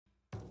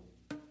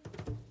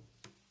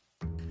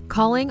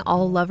Calling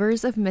all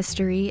lovers of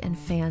mystery and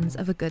fans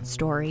of a good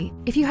story.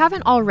 If you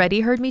haven't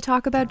already heard me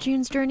talk about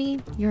June's Journey,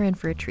 you're in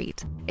for a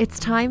treat. It's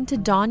time to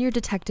don your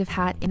detective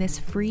hat in this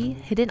free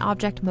hidden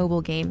object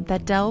mobile game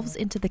that delves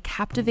into the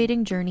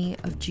captivating journey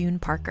of June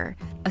Parker,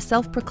 a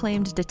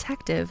self-proclaimed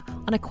detective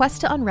on a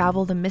quest to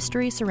unravel the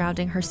mystery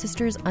surrounding her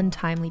sister's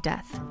untimely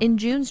death. In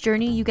June's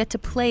Journey, you get to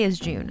play as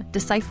June,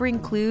 deciphering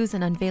clues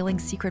and unveiling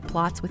secret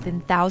plots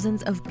within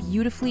thousands of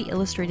beautifully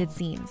illustrated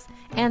scenes.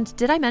 And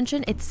did I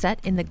mention it's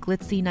set in the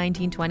glitzy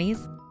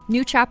 1920s?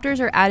 New chapters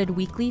are added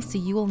weekly, so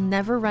you will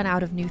never run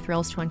out of new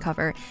thrills to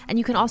uncover, and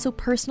you can also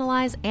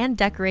personalize and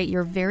decorate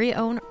your very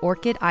own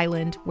Orchid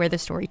Island where the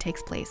story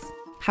takes place.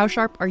 How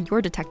sharp are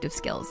your detective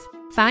skills?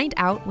 Find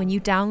out when you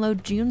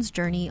download June's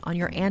Journey on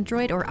your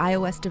Android or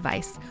iOS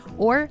device,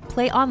 or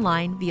play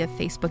online via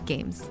Facebook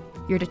Games.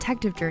 Your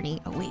detective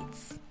journey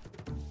awaits.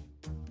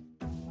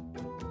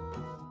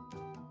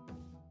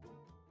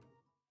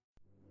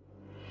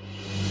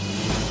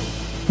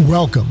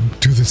 Welcome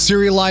to the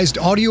serialized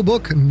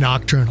audiobook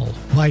Nocturnal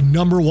by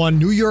 #1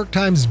 New York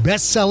Times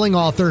best-selling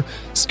author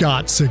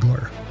Scott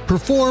Sigler,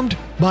 performed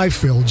by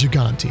Phil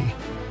Gigante.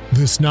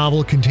 This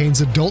novel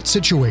contains adult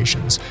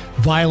situations,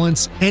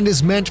 violence, and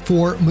is meant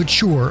for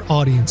mature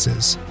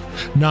audiences.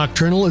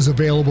 Nocturnal is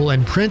available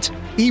in print,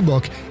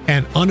 ebook,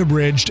 and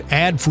unabridged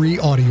ad-free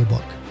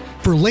audiobook.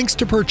 For links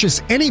to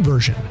purchase any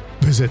version,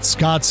 visit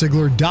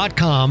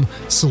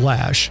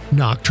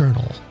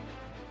scottsigler.com/nocturnal.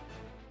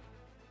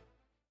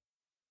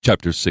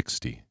 Chapter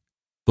 60.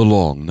 The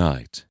Long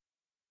Night.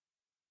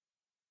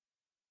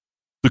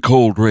 The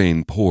cold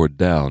rain poured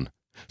down,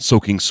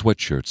 soaking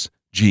sweatshirts,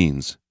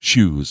 jeans,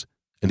 shoes,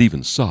 and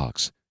even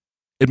socks.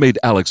 It made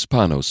Alex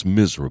Panos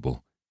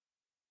miserable.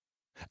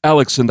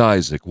 Alex and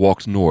Isaac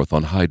walked north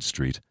on Hyde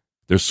Street,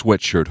 their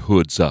sweatshirt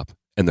hoods up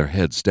and their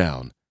heads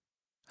down.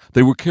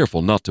 They were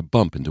careful not to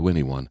bump into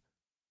anyone.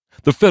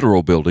 The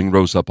Federal Building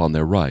rose up on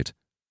their right,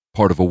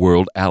 part of a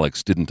world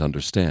Alex didn't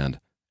understand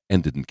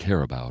and didn't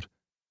care about.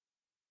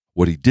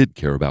 What he did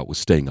care about was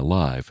staying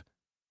alive.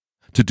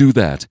 To do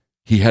that,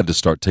 he had to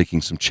start taking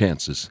some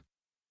chances.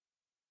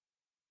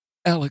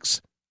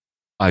 "Alex,"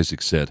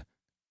 Isaac said,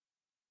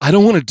 "I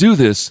don't want to do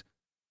this."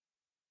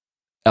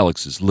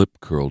 Alex's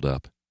lip curled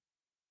up.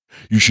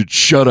 "You should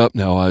shut up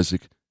now,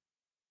 Isaac."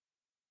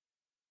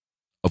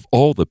 Of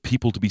all the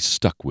people to be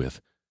stuck with,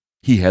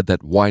 he had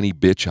that whiny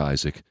bitch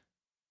Isaac.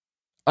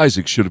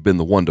 Isaac should have been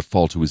the one to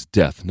fall to his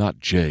death, not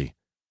Jay.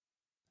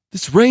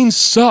 "This rain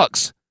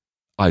sucks,"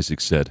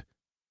 Isaac said.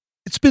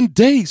 "It's been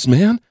days,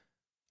 man.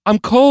 I'm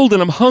cold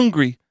and I'm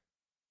hungry.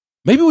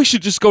 Maybe we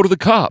should just go to the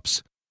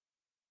cops."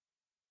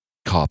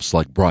 Cops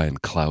like Brian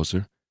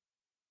Clouser?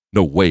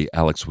 No way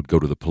Alex would go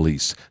to the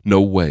police.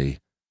 No way.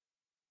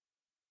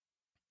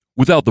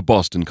 Without the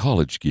Boston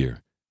College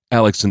gear,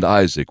 Alex and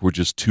Isaac were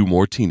just two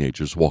more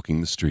teenagers walking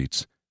the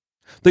streets.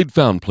 They'd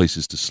found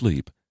places to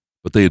sleep,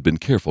 but they had been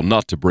careful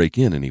not to break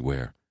in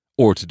anywhere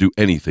or to do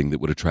anything that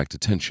would attract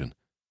attention,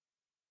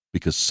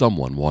 because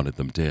someone wanted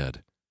them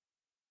dead.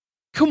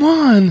 "Come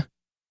on,"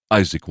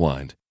 Isaac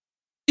whined.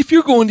 "If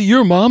you're going to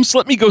your mom's,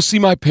 let me go see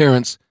my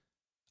parents.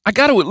 I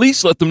got to at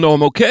least let them know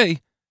I'm okay."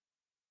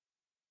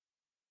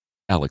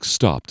 Alex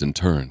stopped and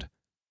turned.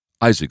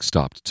 Isaac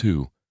stopped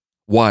too,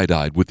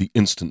 wide-eyed with the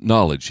instant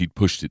knowledge he'd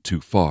pushed it too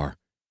far.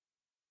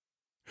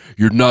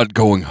 "You're not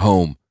going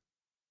home,"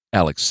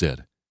 Alex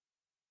said.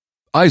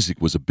 Isaac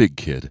was a big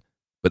kid,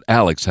 but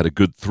Alex had a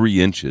good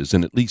 3 inches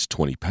and at least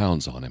 20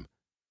 pounds on him.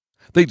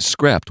 They'd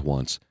scrapped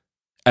once.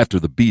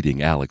 After the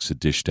beating Alex had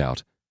dished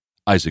out,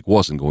 Isaac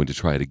wasn't going to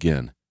try it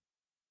again.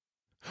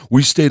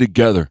 "We stay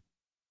together,"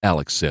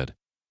 Alex said.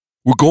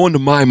 "We're going to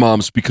my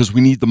mom's because we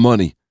need the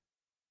money."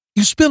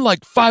 "You spent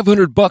like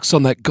 $500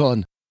 on that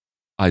gun,"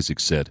 Isaac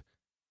said.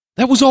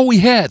 "That was all we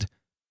had,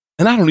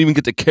 and I don't even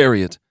get to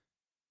carry it."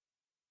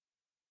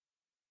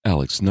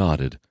 Alex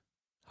nodded.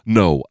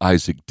 No,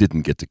 Isaac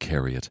didn't get to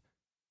carry it.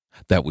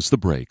 That was the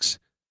breaks.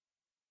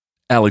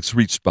 Alex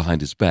reached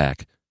behind his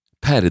back,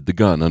 patted the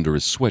gun under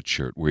his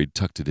sweatshirt where he'd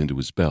tucked it into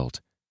his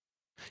belt.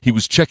 He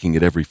was checking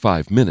it every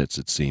 5 minutes,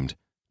 it seemed,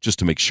 just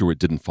to make sure it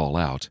didn't fall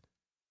out.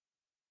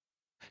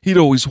 He'd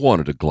always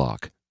wanted a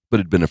Glock, but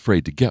had been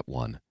afraid to get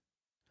one.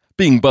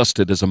 Being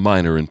busted as a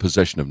minor in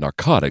possession of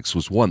narcotics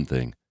was one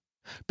thing.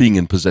 Being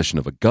in possession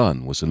of a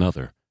gun was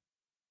another.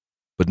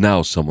 But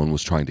now someone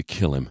was trying to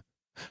kill him,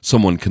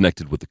 someone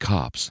connected with the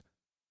cops.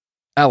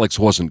 Alex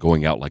wasn't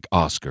going out like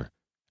Oscar,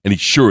 and he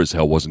sure as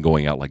hell wasn't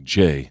going out like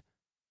Jay.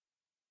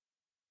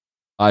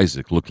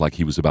 Isaac looked like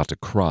he was about to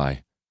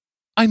cry.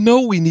 "I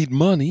know we need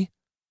money,"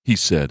 he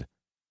said.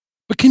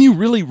 "But can you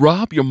really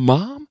rob your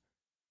mom?"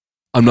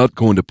 "I'm not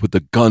going to put the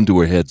gun to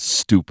her head,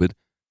 stupid,"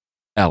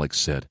 Alex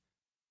said.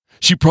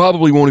 "She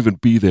probably won't even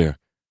be there.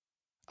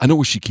 I know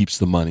where she keeps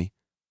the money.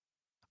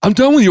 I'm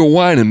done with your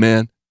whining,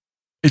 man.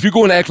 If you're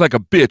going to act like a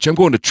bitch, I'm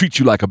going to treat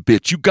you like a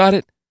bitch. You got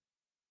it?"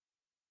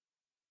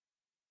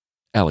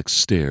 Alex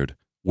stared,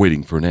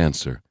 waiting for an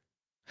answer.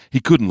 He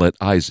couldn't let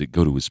Isaac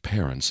go to his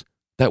parents.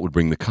 That would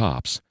bring the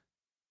cops.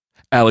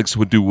 Alex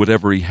would do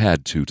whatever he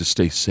had to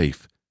stay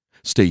safe,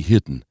 stay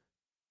hidden.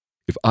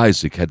 If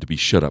Isaac had to be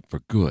shut up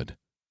for good,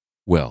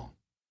 well,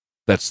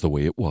 that's the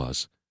way it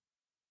was.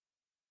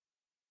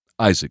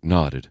 Isaac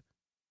nodded.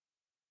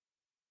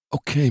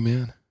 Okay,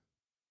 man.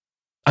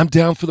 I'm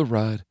down for the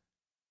ride.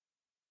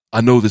 I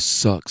know this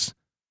sucks,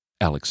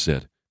 Alex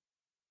said.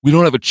 We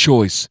don't have a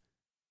choice.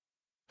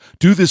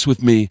 Do this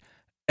with me,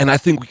 and I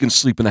think we can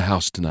sleep in a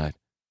house tonight.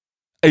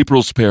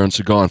 April's parents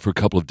are gone for a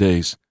couple of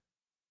days.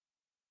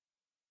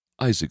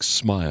 Isaac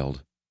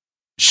smiled.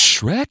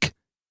 Shrek?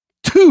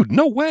 Dude,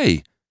 no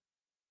way!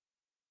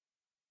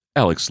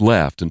 Alex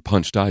laughed and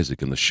punched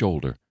Isaac in the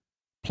shoulder.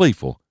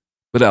 Playful,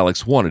 but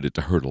Alex wanted it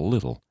to hurt a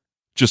little,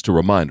 just a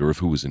reminder of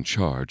who was in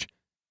charge.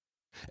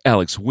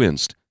 Alex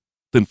winced,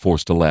 then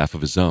forced a laugh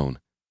of his own.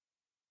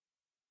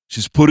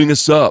 She's putting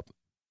us up,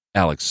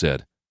 Alex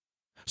said.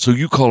 So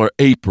you call her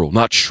April,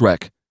 not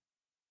Shrek.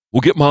 We'll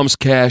get Mom's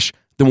cash,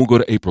 then we'll go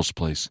to April's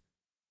place.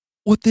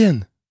 What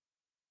then?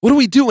 What do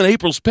we do when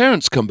April's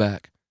parents come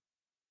back?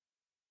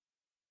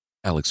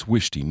 Alex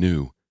wished he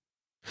knew.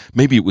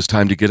 Maybe it was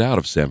time to get out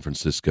of San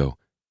Francisco.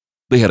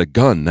 They had a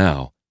gun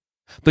now.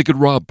 They could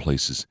rob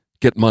places,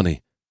 get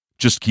money,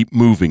 just keep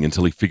moving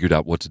until he figured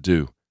out what to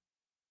do.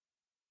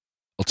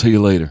 I'll tell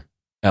you later,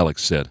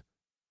 Alex said.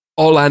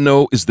 All I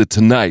know is that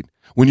tonight,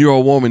 when you're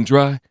all warm and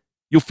dry,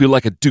 you'll feel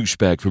like a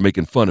douchebag for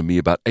making fun of me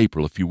about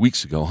April a few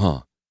weeks ago,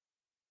 huh?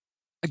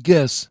 I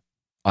guess,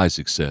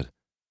 Isaac said.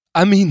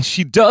 I mean,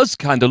 she does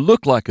kind of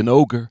look like an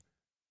ogre.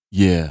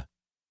 Yeah.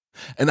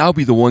 And I'll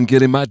be the one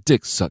getting my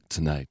dick sucked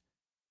tonight.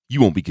 You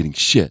won't be getting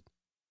shit.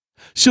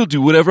 She'll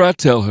do whatever I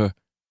tell her.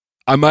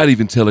 I might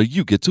even tell her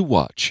you get to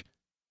watch.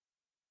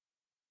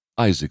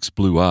 Isaac's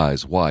blue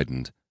eyes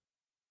widened.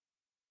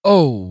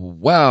 Oh,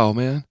 wow,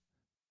 man.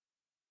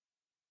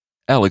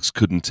 Alex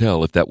couldn't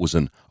tell if that was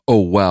an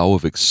oh wow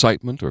of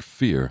excitement or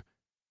fear.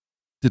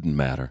 Didn't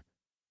matter.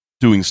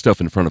 Doing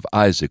stuff in front of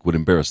Isaac would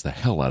embarrass the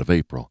hell out of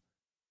April.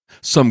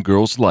 Some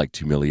girls liked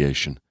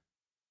humiliation.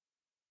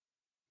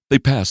 They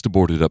passed a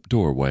boarded-up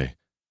doorway.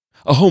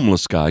 A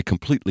homeless guy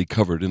completely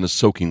covered in a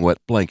soaking wet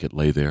blanket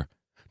lay there,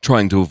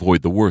 trying to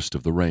avoid the worst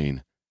of the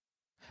rain.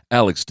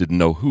 Alex didn't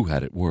know who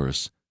had it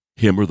worse,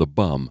 him or the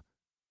bum.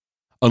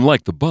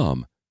 Unlike the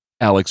bum,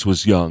 Alex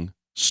was young,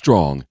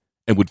 strong,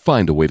 and would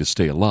find a way to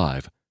stay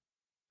alive.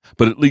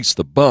 But at least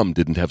the bum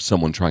didn't have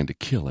someone trying to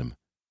kill him.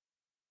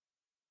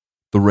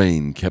 The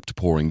rain kept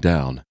pouring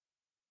down.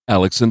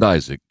 Alex and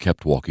Isaac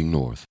kept walking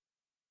north.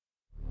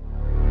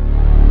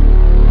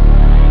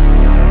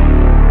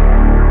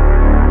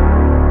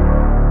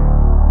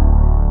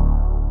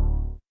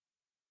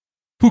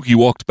 Pookie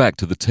walked back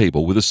to the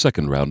table with a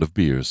second round of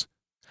beers.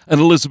 An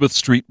Elizabeth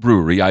Street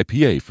Brewery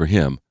IPA for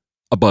him,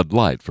 a Bud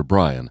Light for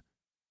Brian.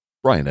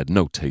 Brian had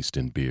no taste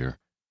in beer.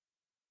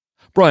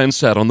 Brian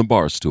sat on the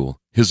bar stool,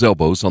 his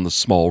elbows on the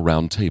small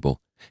round table,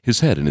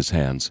 his head in his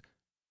hands.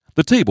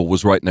 The table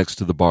was right next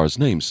to the bar's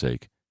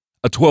namesake,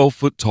 a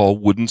 12-foot-tall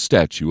wooden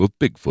statue of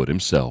Bigfoot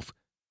himself.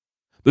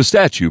 The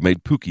statue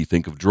made Pookie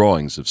think of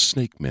drawings of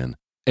snake men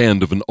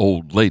and of an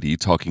old lady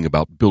talking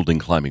about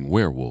building-climbing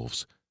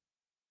werewolves.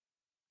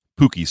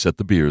 Pookie set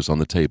the beers on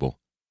the table.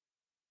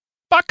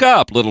 Buck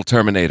up, little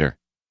Terminator,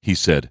 he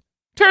said.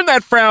 Turn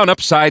that frown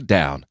upside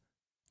down.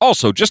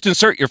 Also, just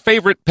insert your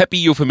favorite peppy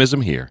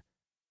euphemism here.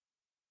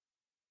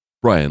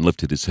 Brian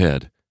lifted his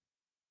head.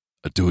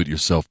 A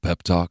do-it-yourself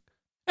pep talk?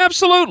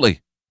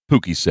 Absolutely,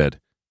 Pookie said.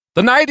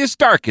 The night is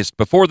darkest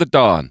before the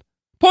dawn.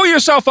 Pull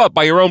yourself up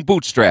by your own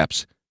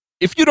bootstraps.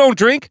 If you don't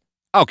drink,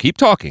 I'll keep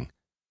talking.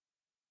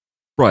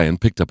 Brian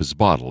picked up his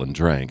bottle and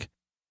drank.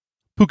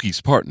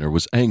 Pookie's partner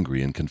was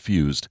angry and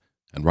confused,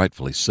 and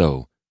rightfully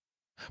so.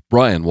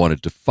 Brian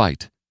wanted to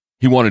fight.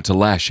 He wanted to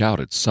lash out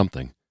at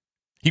something.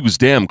 He was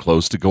damn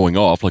close to going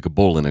off like a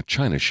bull in a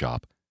china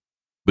shop.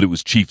 But it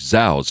was Chief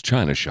Zhao's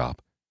china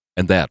shop,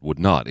 and that would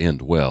not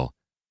end well.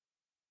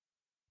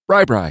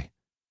 Bri,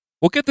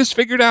 we'll get this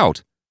figured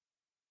out.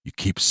 You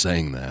keep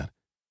saying that.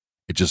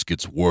 It just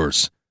gets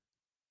worse.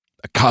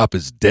 A cop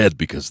is dead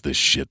because of this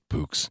shit,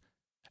 Pooks.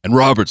 And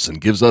Robertson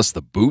gives us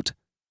the boot?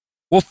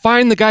 We'll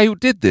find the guy who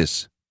did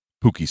this,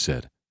 Pookie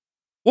said.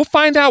 We'll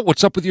find out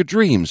what's up with your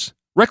dreams,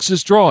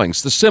 Rex's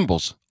drawings, the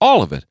symbols,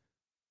 all of it.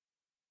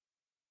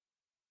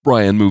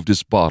 Brian moved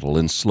his bottle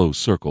in slow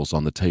circles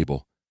on the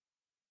table.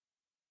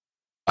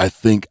 I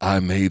think I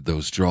made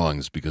those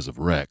drawings because of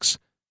Rex,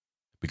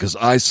 because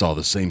I saw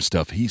the same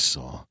stuff he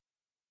saw.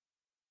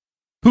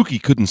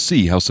 Pookie couldn't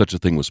see how such a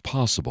thing was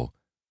possible,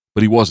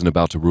 but he wasn't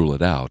about to rule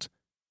it out.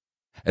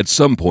 At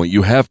some point,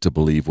 you have to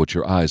believe what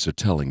your eyes are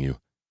telling you.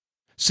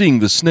 Seeing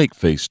the snake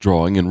face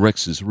drawing in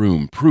Rex's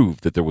room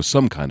proved that there was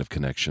some kind of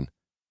connection.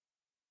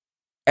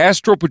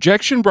 Astral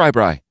projection,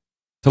 Bri?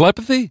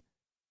 Telepathy?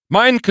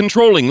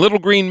 Mind-controlling little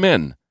green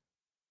men?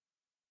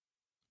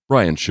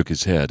 Brian shook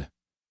his head.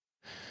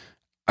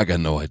 I got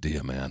no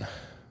idea, man.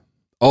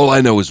 All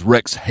I know is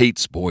Rex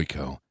hates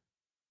Boyko.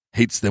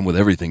 Hates them with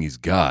everything he's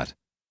got.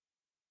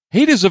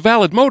 Hate is a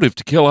valid motive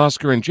to kill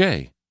Oscar and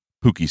Jay,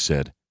 Pookie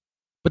said.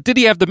 But did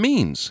he have the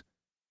means?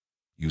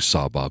 You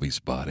saw Bobby's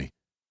body.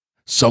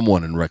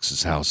 Someone in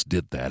Rex's house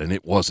did that, and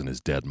it wasn't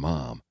his dead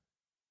mom.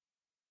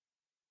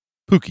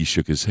 Pookie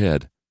shook his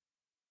head.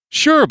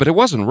 Sure, but it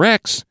wasn't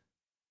Rex.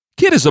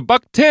 Kid is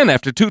 $1.10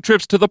 after 2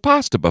 trips to the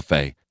pasta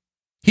buffet.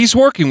 He's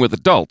working with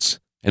adults,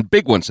 and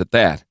big ones at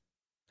that.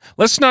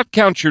 Let's not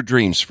count your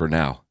dreams for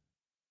now.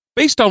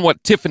 Based on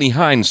what Tiffany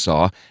Hines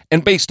saw,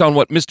 and based on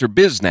what Mr.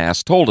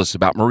 Biznass told us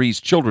about Marie's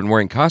children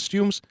wearing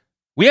costumes,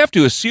 we have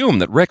to assume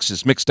that Rex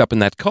is mixed up in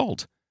that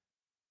cult.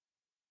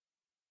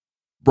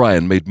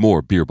 Brian made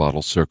more beer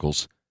bottle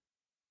circles.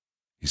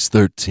 He's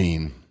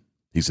 13.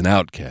 He's an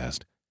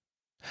outcast.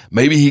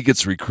 Maybe he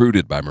gets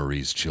recruited by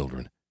Marie's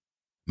children.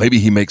 Maybe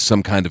he makes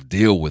some kind of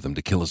deal with them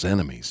to kill his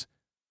enemies.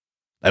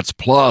 That's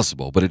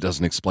plausible, but it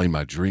doesn't explain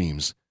my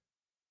dreams.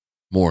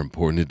 More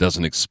important, it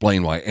doesn't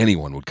explain why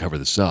anyone would cover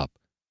this up.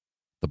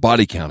 The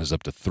body count is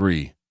up to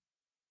 3.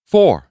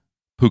 4,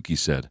 Pookie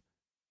said.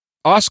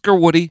 Oscar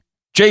Woody,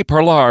 Jay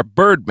Parlar,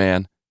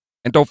 Birdman,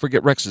 and don't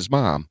forget Rex's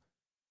mom.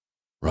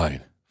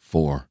 Right,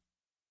 4,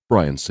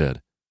 Brian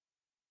said.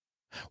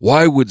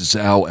 Why would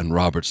Zhao and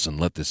Robertson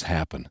let this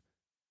happen?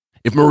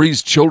 If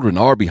Marie's children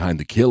are behind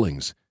the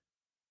killings,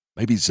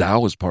 maybe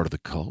Zhao is part of the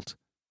cult?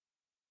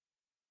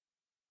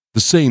 The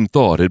same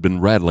thought had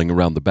been rattling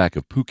around the back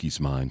of Pookie's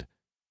mind.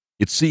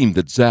 It seemed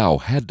that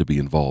Zhao had to be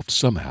involved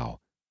somehow.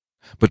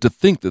 But to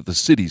think that the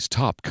city's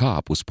top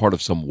cop was part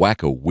of some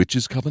wacko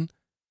witches' coven?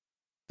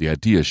 The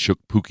idea shook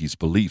Pookie's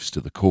beliefs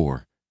to the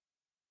core.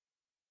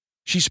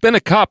 She's been a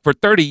cop for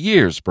 30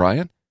 years,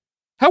 Brian.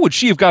 How would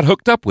she have got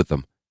hooked up with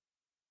them?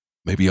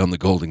 Maybe on the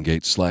Golden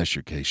Gate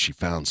slasher case she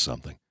found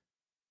something.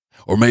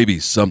 Or maybe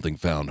something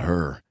found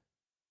her.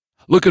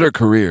 Look at her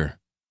career.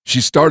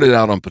 She started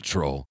out on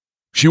patrol.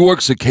 She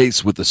works a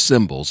case with the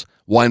symbols,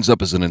 winds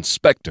up as an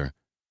inspector.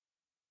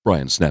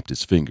 Brian snapped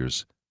his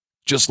fingers.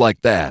 Just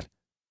like that.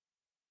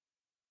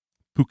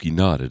 Pookie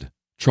nodded,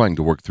 trying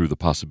to work through the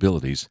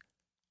possibilities.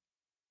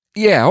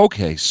 Yeah,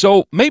 okay,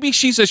 so maybe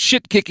she's a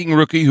shit-kicking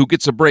rookie who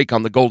gets a break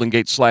on the Golden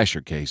Gate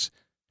slasher case.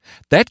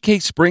 That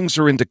case brings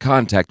her into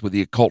contact with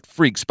the occult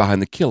freaks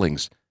behind the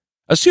killings,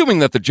 assuming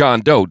that the John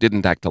Doe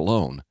didn't act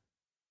alone.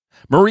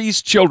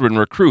 Marie's children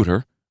recruit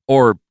her,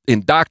 or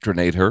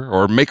indoctrinate her,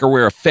 or make her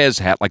wear a fez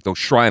hat like those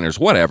Shriners,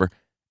 whatever,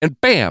 and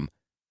bam,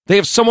 they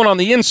have someone on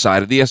the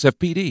inside of the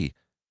SFPD.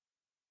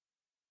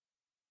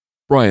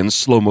 Brian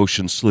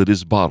slow-motion slid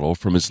his bottle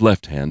from his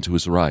left hand to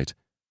his right,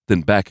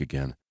 then back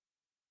again.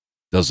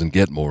 Doesn't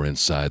get more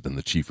inside than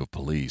the chief of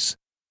police.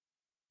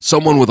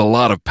 Someone with a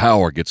lot of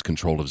power gets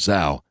control of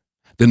Zhao,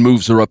 then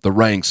moves her up the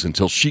ranks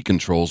until she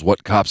controls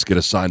what cops get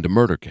assigned to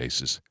murder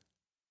cases.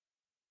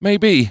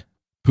 Maybe,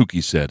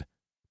 Pookie said,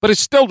 but it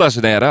still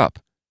doesn't add up.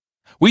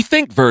 We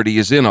think Verdi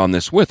is in on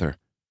this with her.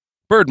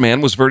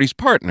 Birdman was Verdi's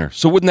partner,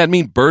 so wouldn't that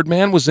mean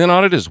Birdman was in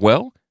on it as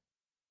well?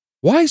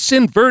 Why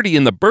send Verdi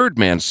and the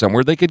Birdman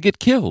somewhere they could get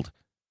killed?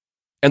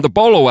 And the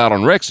bolo out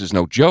on Rex is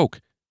no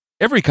joke.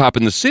 Every cop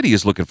in the city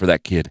is looking for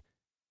that kid.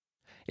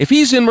 If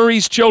he's in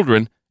Marie's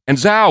children, and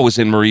Zhao is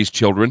in Marie's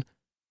children,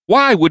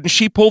 why wouldn't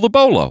she pull the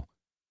bolo?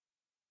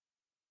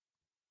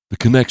 The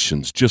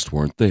connections just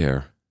weren't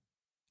there.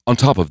 On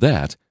top of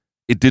that,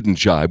 it didn't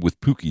jibe with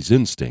Pookie's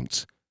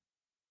instincts.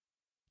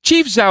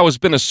 Chief Zhao has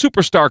been a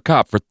superstar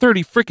cop for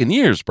 30 frickin'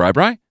 years,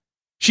 Bri.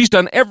 She's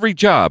done every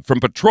job, from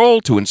patrol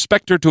to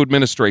inspector to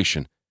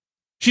administration.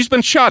 She's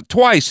been shot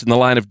twice in the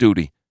line of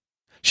duty.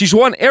 She's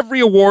won every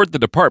award the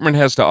department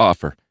has to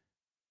offer.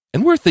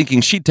 And we're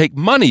thinking she'd take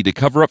money to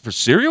cover up for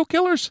serial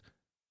killers?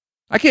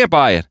 I can't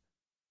buy it.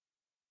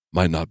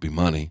 Might not be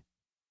money,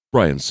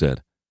 Brian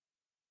said.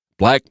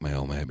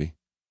 Blackmail, maybe.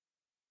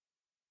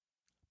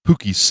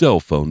 Pookie's cell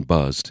phone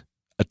buzzed.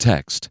 A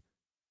text.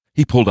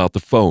 He pulled out the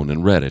phone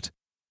and read it.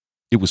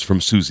 It was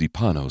from Susie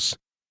Panos.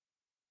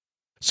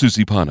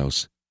 Susie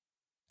Panos.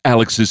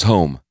 Alex is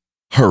home.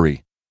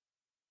 Hurry.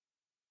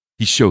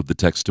 He showed the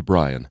text to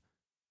Brian.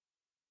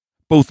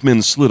 Both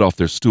men slid off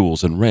their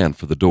stools and ran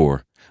for the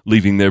door,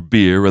 leaving their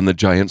beer and the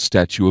giant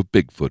statue of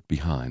Bigfoot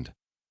behind.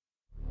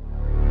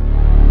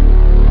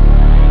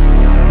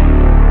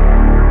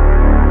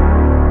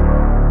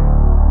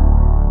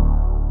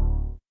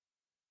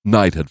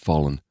 Night had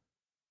fallen.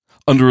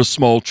 Under a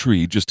small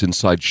tree just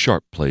inside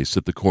Sharp Place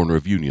at the corner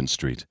of Union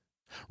Street,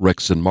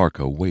 Rex and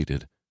Marco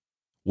waited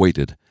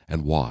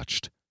and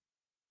watched.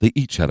 They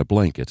each had a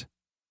blanket.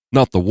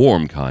 Not the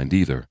warm kind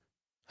either.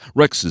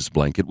 Rex's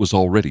blanket was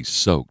already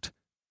soaked.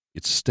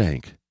 It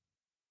stank.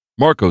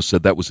 Marco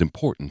said that was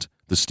important,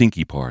 the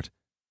stinky part.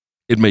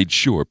 It made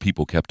sure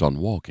people kept on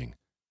walking.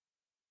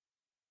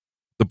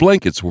 The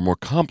blankets were more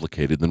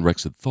complicated than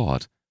Rex had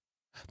thought.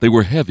 They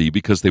were heavy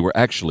because they were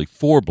actually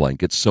 4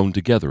 blankets sewn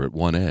together at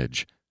one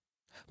edge.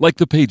 Like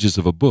the pages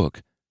of a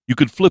book, you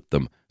could flip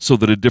them so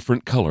that a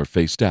different color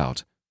faced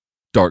out.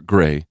 Dark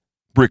gray,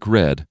 brick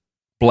red,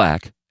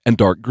 black, and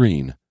dark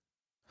green.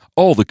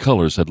 All the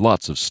colors had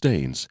lots of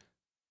stains.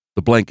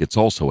 The blankets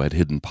also had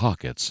hidden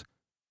pockets.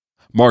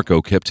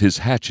 Marco kept his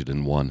hatchet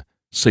in one,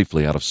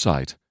 safely out of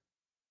sight.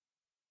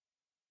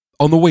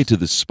 On the way to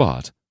this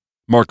spot,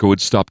 Marco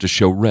had stopped to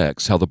show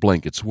Rex how the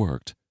blankets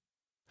worked.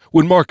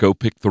 When Marco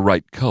picked the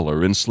right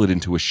color and slid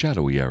into a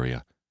shadowy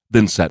area,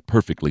 then sat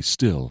perfectly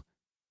still,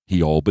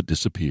 he all but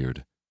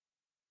disappeared.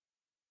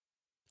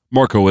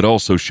 Marco had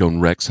also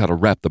shown Rex how to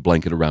wrap the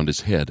blanket around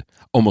his head,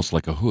 almost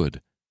like a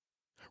hood.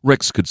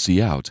 Rex could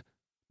see out,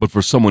 but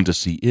for someone to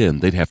see in,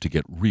 they'd have to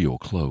get real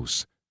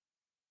close.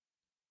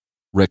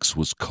 Rex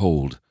was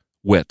cold,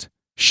 wet,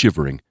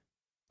 shivering,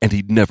 and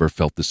he'd never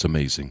felt this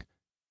amazing.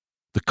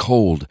 The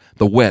cold,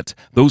 the wet,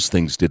 those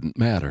things didn't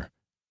matter.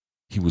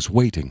 He was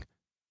waiting.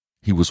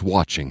 He was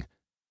watching.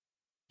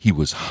 He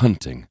was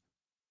hunting.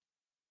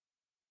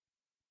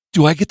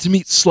 "Do I get to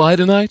meet Sly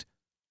tonight?"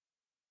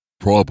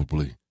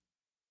 "Probably,"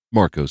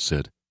 Marco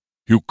said.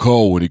 "He'll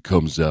call when he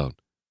comes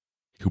out.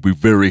 He'll be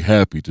very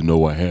happy to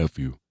know I have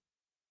you."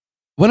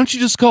 "Why don't you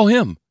just call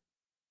him?"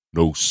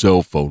 "No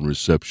cell phone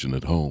reception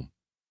at home,"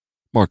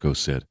 Marco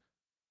said.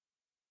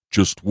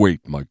 "Just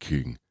wait, my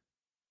king.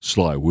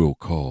 Sly will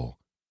call."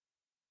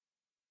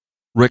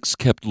 Rex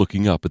kept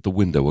looking up at the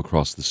window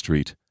across the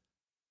street.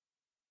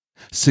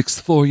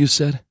 "6th floor, you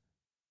said?"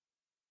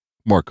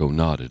 Marco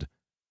nodded.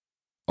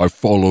 "I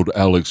followed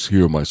Alex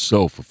here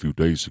myself a few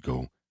days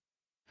ago.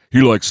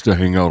 He likes to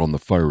hang out on the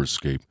fire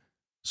escape,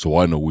 so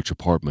I know which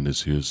apartment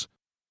is his."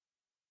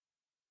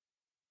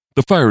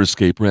 The fire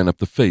escape ran up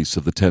the face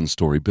of the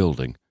 10-story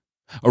building.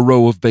 A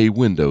row of bay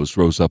windows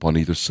rose up on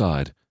either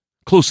side,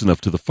 close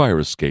enough to the fire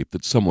escape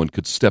that someone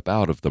could step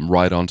out of them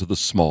right onto the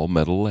small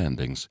metal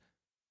landings.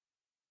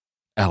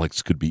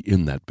 Alex could be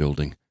in that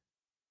building.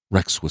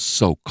 Rex was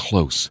so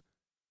close.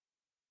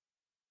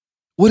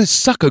 "What is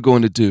Sucka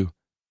going to do?"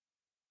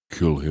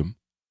 "Kill him,"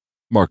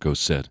 Marco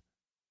said.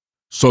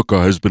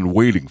 "Sucka has been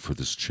waiting for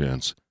this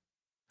chance.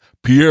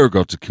 Pierre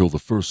got to kill the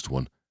first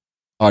one.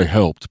 I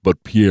helped,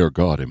 but Pierre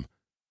got him.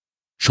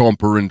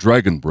 Chomper and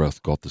Dragon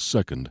Breath got the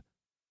second."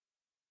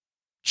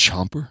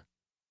 Chomper?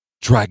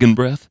 Dragon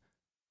Breath?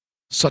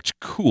 Such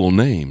cool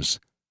names.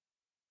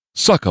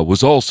 Sucka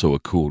was also a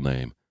cool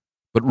name,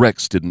 but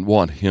Rex didn't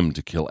want him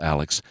to kill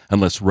Alex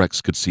unless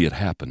Rex could see it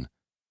happen.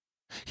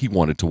 He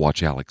wanted to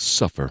watch Alex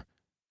suffer.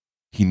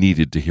 He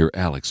needed to hear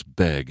Alex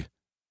beg.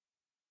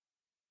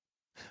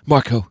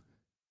 "Marco,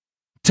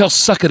 tell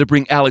Sucka to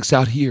bring Alex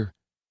out here."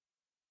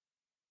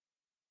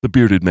 The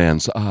bearded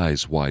man's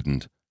eyes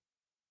widened.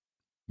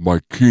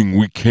 "My king,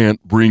 we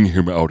can't bring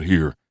him out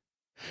here.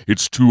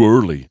 It's too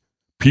early.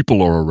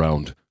 People are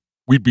around.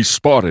 We'd be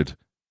spotted."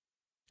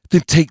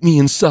 "Then take me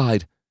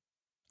inside.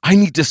 I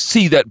need to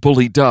see that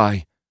bully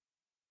die."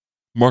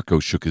 Marco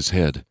shook his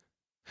head.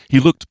 He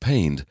looked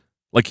pained,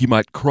 like he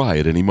might cry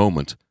at any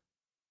moment.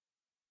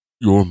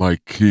 "You're my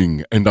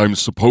king, and I'm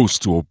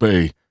supposed to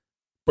obey.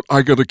 But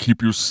I gotta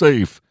keep you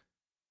safe.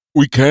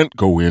 We can't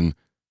go in.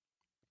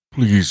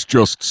 Please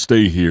just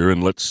stay here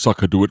and let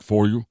Sucka do it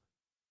for you."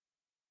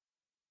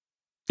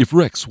 If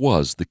Rex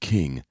was the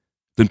king,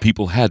 then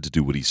people had to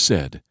do what he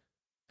said.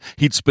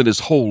 He'd spent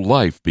his whole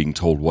life being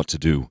told what to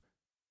do.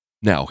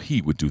 Now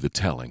he would do the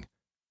telling.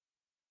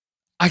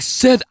 "I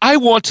said I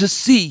want to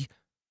see.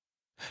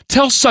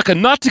 Tell Sucka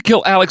not to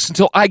kill Alex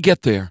until I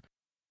get there."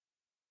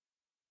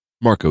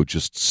 Marco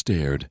just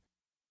stared.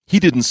 He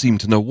didn't seem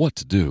to know what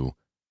to do.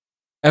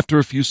 After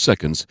a few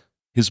seconds,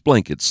 his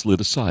blanket slid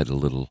aside a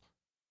little.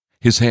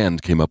 His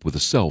hand came up with a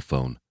cell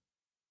phone.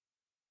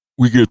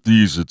 "We get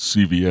these at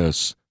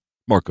CVS,"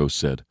 Marco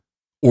said,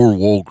 "or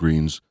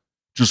Walgreens.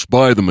 Just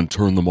buy them and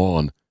turn them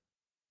on.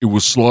 It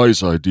was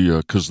Sly's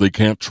idea, 'cause they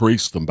can't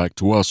trace them back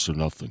to us or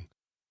nothing."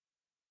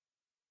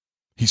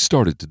 He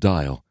started to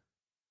dial,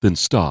 then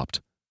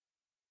stopped.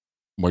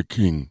 "My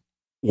king,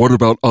 what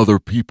about other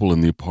people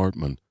in the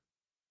apartment?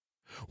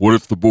 What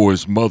if the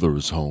boy's mother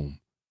is home?"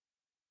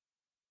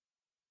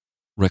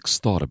 Rex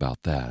thought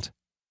about that.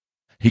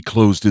 He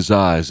closed his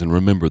eyes and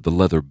remembered the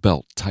leather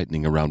belt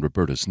tightening around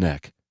Roberta's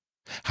neck,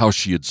 how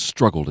she had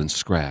struggled and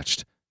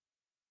scratched.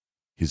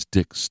 His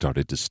dick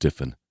started to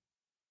stiffen.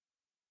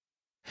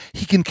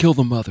 "He can kill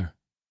the mother,"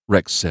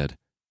 Rex said.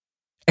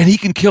 "And he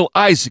can kill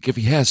Isaac if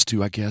he has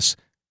to, I guess.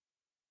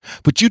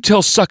 But you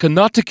tell Sucka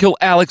not to kill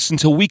Alex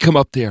until we come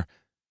up there.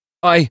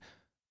 I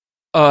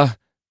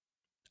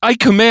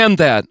command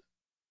that,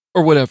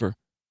 or whatever."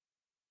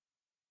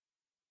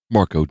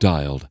 Marco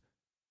dialed.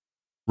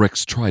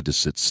 Rex tried to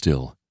sit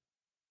still.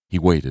 He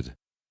waited.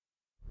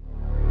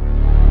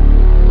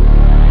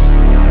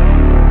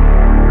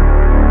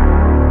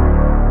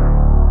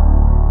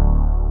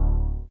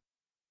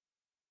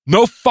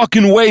 "No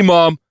fucking way,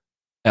 Mom,"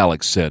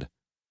 Alex said.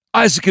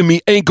 "Isaac and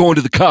me ain't going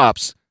to the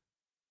cops."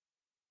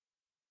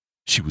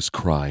 She was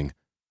crying.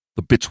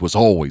 The bitch was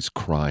always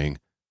crying.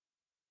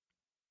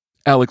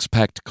 Alex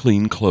packed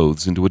clean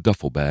clothes into a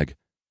duffel bag.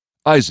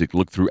 Isaac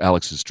looked through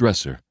Alex's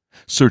dresser,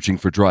 searching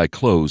for dry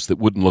clothes that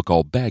wouldn't look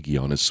all baggy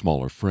on his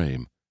smaller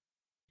frame.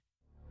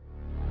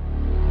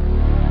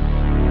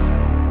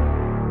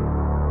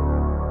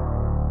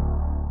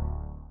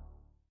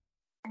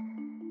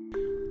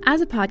 As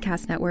a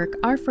podcast network,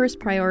 our first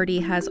priority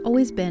has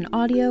always been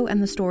audio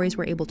and the stories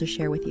we're able to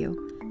share with you.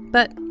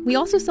 But we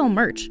also sell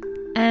merch,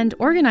 and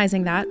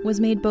organizing that was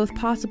made both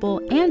possible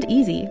and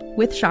easy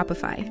with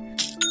Shopify.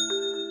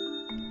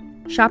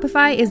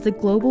 Shopify is the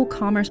global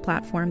commerce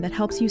platform that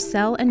helps you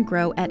sell and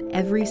grow at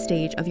every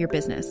stage of your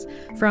business.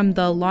 From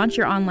the launch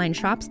your online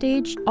shop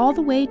stage, all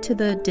the way to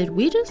the did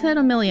we just hit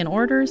 1 million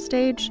orders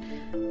stage?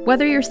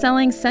 Whether you're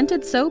selling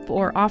scented soap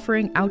or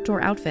offering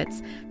outdoor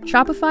outfits,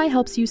 Shopify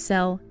helps you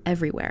sell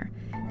everywhere.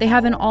 They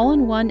have an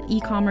all-in-one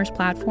e-commerce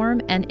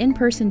platform and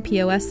in-person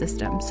POS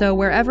system, so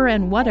wherever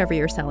and whatever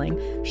you're selling,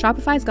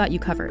 Shopify's got you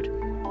covered.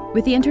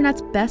 With the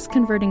internet's best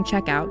converting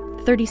checkout,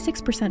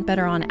 36%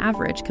 better on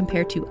average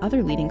compared to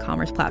other leading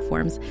commerce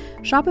platforms,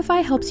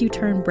 Shopify helps you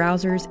turn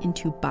browsers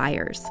into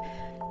buyers.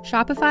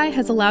 Shopify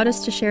has allowed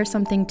us to share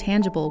something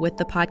tangible with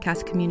the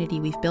podcast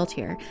community we've built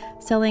here,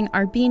 selling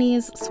our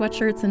beanies,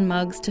 sweatshirts, and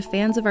mugs to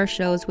fans of our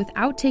shows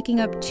without taking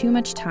up too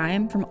much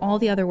time from all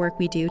the other work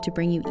we do to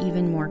bring you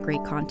even more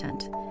great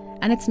content.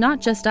 And it's not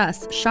just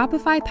us.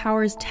 Shopify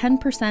powers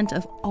 10%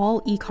 of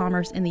all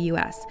e-commerce in the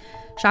US.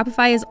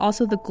 Shopify is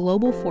also the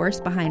global force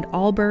behind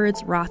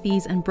Allbirds,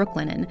 Rothy's, and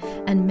Brooklinen,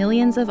 and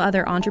millions of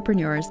other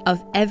entrepreneurs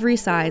of every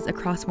size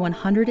across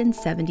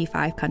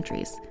 175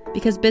 countries.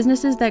 Because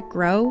businesses that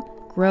grow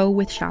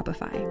with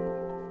Shopify.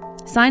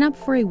 Sign up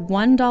for a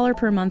 $1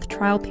 per month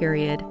trial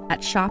period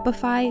at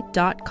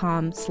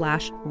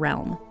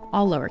shopify.com/realm,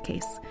 all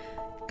lowercase.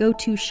 Go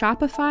to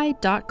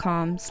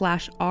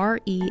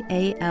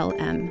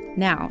shopify.com/REALM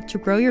now to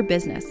grow your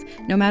business,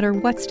 no matter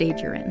what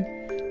stage you're in.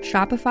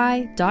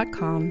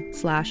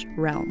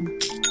 Shopify.com/realm.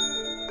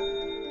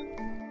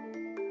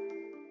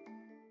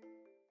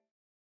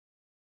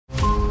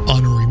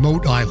 On a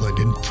remote island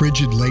in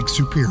frigid Lake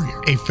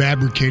Superior, a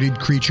fabricated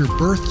creature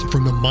birthed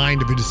from the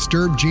mind of a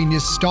disturbed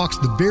genius stalks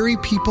the very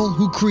people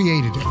who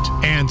created it.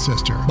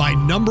 Ancestor, by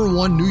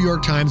 #1 New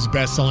York Times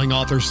bestselling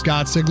author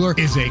Scott Sigler,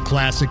 is a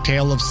classic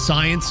tale of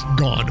science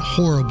gone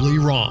horribly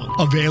wrong.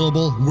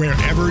 Available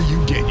wherever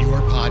you get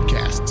your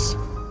podcasts.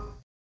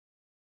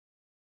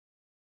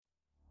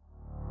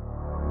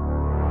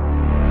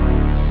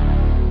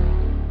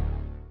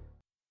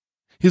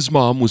 His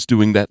mom was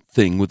doing that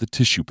thing with the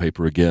tissue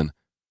paper again,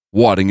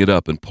 wadding it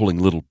up and pulling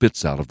little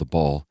bits out of the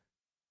ball.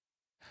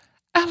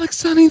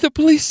 Alex, honey, the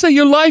police say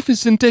your life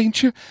is in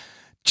danger.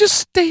 Just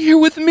stay here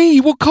with me.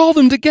 We'll call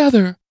them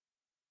together.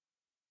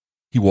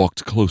 He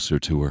walked closer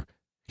to her.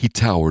 He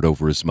towered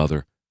over his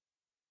mother.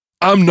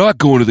 I'm not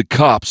going to the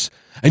cops,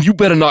 and you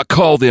better not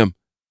call them.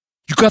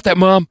 You got that,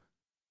 Mom?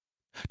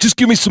 Just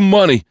give me some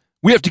money.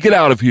 We have to get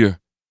out of here.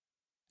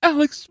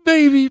 Alex,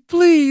 baby,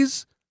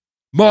 please.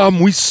 Mom,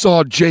 we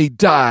saw Jay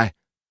die.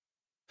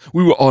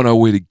 We were on our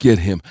way to get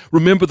him.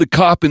 Remember the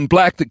cop in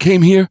black that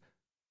came here?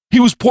 He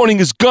was pointing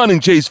his gun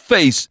in Jay's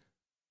face.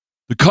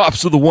 The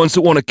cops are the ones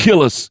that want to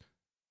kill us.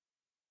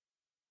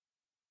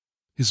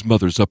 His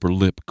mother's upper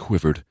lip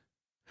quivered.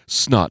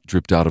 Snot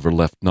dripped out of her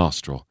left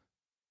nostril.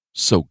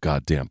 So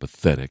goddamn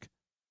pathetic.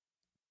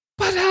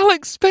 But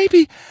Alex,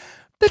 baby,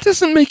 that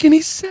doesn't make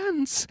any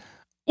sense.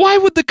 Why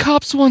would the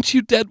cops want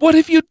you dead? What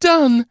have you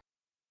done?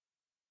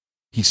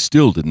 He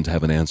still didn't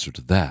have an answer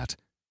to that.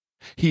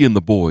 He and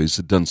the boys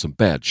had done some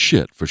bad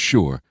shit, for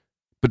sure,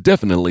 but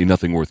definitely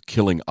nothing worth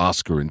killing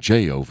Oscar and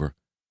Jay over.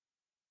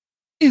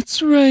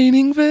 It's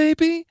raining,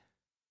 baby,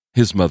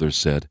 his mother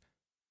said.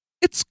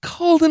 It's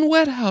cold and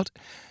wet out.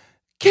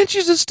 Can't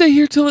you just stay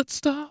here till it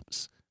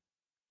stops?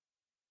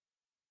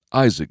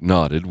 Isaac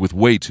nodded with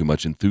way too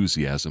much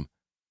enthusiasm.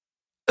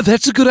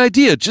 That's a good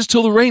idea, just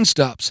till the rain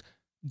stops.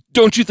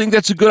 Don't you think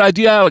that's a good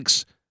idea,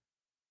 Alex?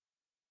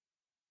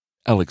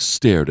 Alex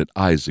stared at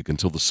Isaac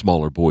until the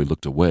smaller boy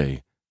looked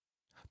away.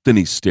 Then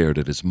he stared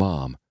at his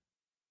mom.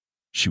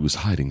 She was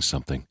hiding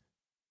something.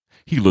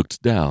 He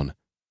looked down.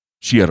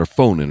 She had her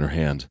phone in her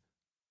hand.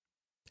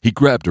 He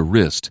grabbed her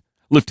wrist,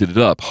 lifted it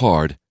up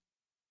hard.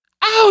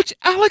 Ouch!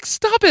 Alex,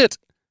 stop it!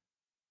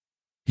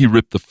 He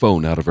ripped the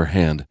phone out of her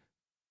hand.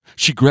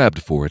 She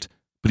grabbed for it,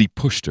 but he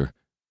pushed her.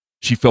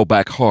 She fell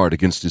back hard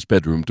against his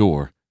bedroom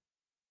door.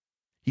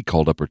 He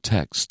called up her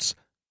texts.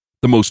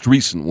 The most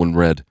recent one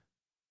read,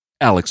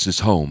 Alex is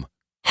home.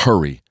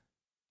 Hurry.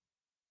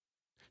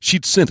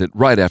 She'd sent it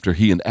right after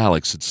he and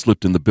Alex had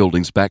slipped in the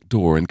building's back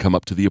door and come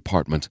up to the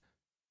apartment.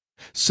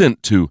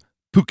 Sent to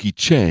Pookie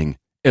Chang,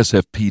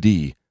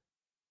 SFPD.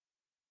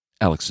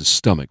 Alex's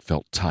stomach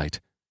felt tight.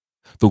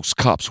 Those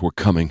cops were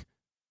coming.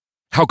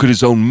 How could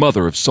his own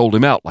mother have sold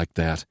him out like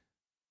that?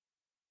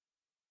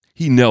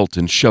 He knelt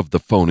and shoved the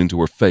phone into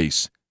her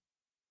face.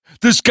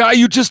 This guy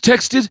you just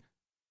texted?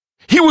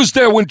 He was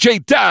there when Jay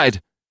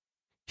died.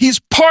 He's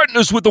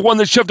partners with the one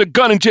that shoved a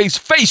gun in Jay's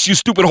face, you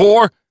stupid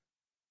whore!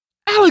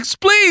 Alex,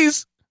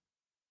 please!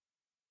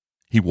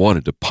 He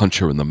wanted to punch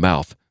her in the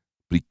mouth,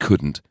 but he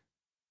couldn't.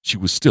 She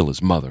was still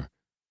his mother.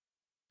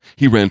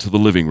 He ran to the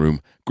living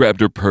room, grabbed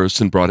her purse,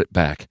 and brought it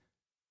back.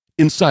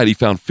 Inside he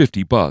found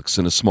 $50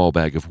 and a small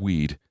bag of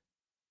weed.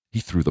 He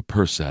threw the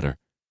purse at her.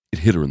 It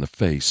hit her in the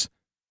face.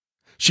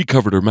 She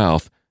covered her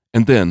mouth,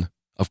 and then,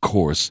 of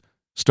course,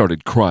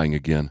 started crying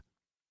again.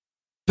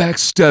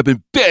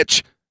 Backstabbing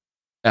bitch!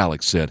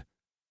 Alex said.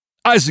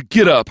 Isaac,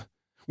 get up!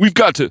 We've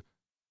got to...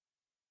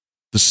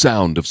 The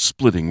sound of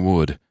splitting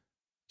wood.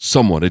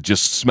 Someone had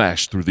just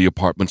smashed through the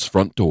apartment's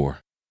front door.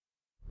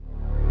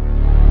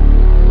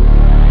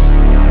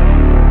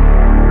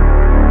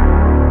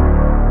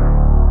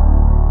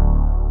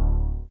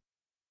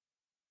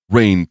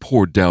 Rain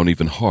poured down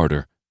even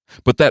harder,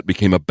 but that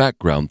became a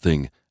background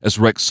thing as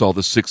Rex saw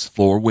the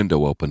 6th-floor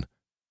window open.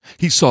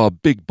 He saw a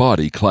big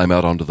body climb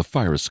out onto the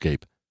fire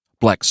escape,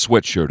 black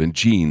sweatshirt and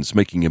jeans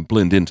making him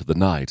blend into the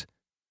night.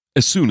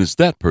 As soon as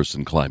that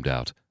person climbed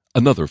out,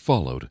 another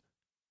followed.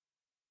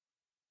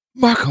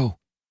 "Marco,"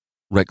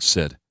 Rex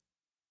said.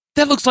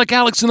 "That looks like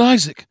Alex and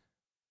Isaac."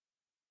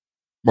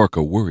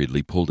 Marco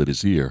worriedly pulled at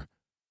his ear.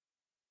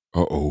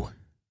 Uh-oh.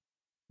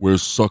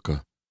 Where's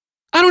Sucka?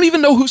 "I don't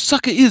even know who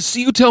Sucka is, so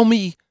you tell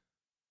me."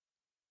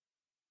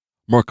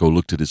 Marco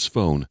looked at his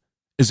phone,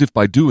 as if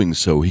by doing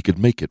so he could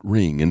make it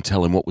ring and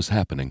tell him what was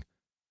happening.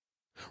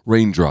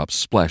 Raindrops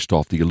splashed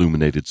off the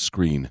illuminated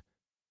screen.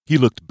 He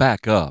looked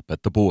back up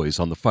at the boys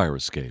on the fire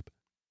escape.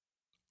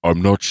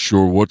 I'm not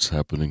sure what's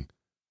happening.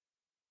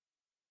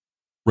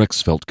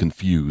 Rex felt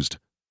confused.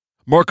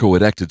 Marco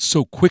had acted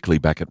so quickly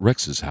back at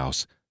Rex's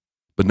house,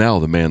 but now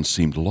the man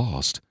seemed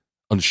lost,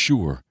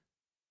 unsure.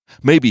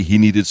 Maybe he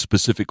needed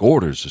specific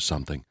orders or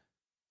something.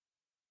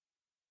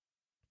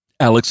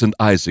 Alex and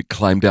Isaac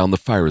climbed down the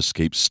fire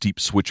escape's steep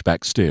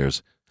switchback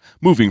stairs,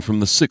 moving from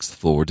the 6th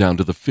floor down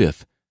to the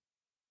 5th.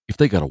 If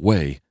they got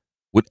away,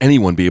 would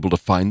anyone be able to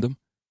find them?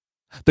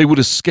 They would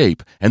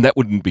escape, and that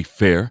wouldn't be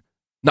fair,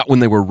 not when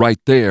they were right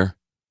there.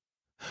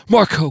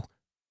 "Marco,"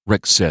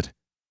 Rex said.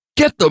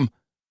 "Get them!"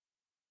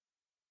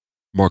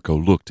 Marco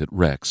looked at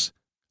Rex,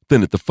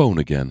 then at the phone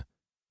again,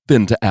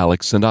 then to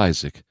Alex and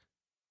Isaac.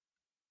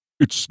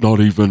 It's not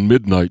even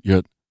midnight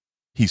yet,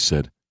 he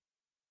said.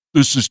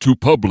 This is too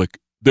public.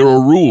 There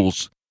are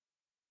rules.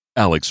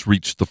 Alex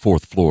reached the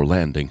 4th-floor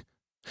landing.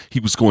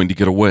 He was going to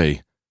get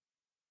away.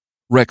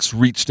 Rex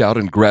reached out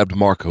and grabbed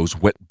Marco's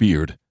wet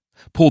beard,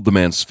 pulled the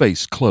man's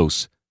face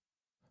close.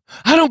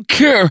 "I don't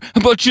care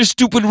about your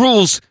stupid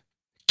rules.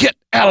 Get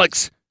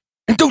Alex,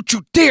 and don't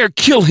you dare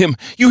kill him.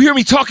 You hear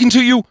me talking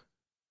to you?"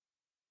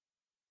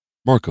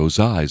 Marco's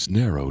eyes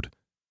narrowed,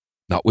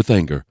 not with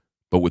anger,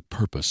 but with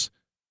purpose.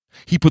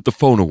 He put the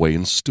phone away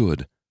and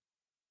stood.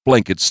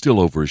 Blanket still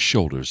over his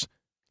shoulders,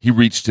 he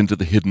reached into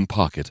the hidden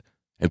pocket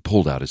and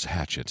pulled out his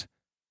hatchet.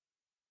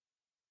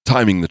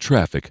 Timing the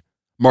traffic,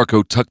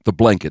 Marco tucked the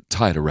blanket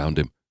tight around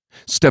him,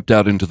 stepped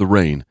out into the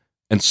rain,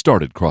 and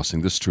started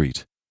crossing the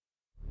street.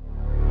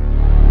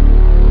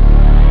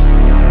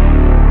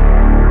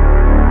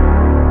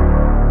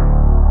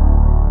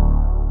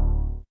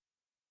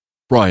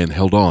 Brian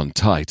held on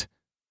tight.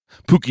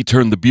 Pookie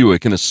turned the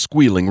Buick in a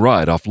squealing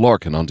ride off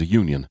Larkin onto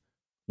Union.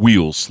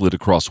 Wheels slid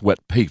across wet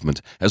pavement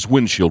as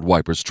windshield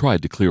wipers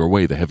tried to clear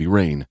away the heavy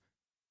rain.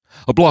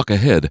 A block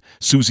ahead,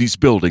 Susie's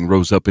building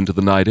rose up into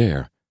the night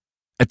air.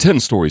 At 10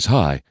 stories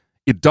high,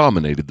 it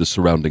dominated the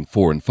surrounding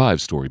 4- and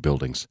 5-story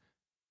buildings.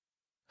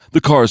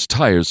 The car's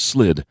tires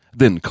slid,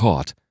 then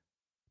caught.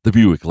 The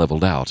Buick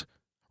leveled out,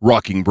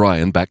 rocking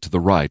Brian back to the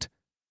right.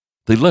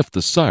 They left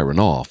the siren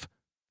off.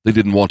 They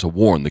didn't want to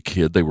warn the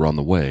kid they were on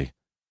the way.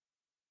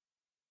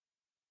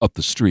 Up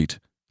the street,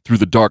 through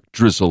the dark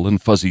drizzle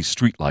and fuzzy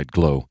streetlight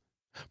glow,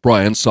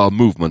 Brian saw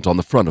movement on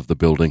the front of the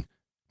building,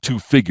 2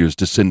 figures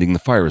descending the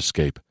fire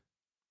escape.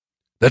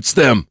 "That's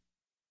them,"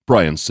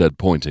 Brian said,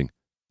 pointing.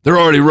 "They're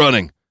already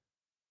running."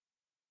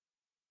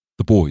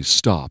 The boys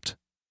stopped.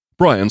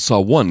 Brian saw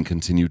one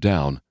continue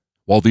down,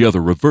 while the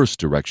other reversed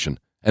direction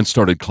and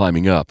started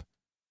climbing up.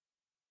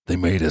 "They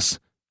made us,"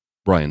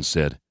 Brian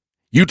said.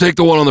 "You take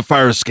the one on the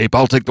fire escape,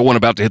 I'll take the one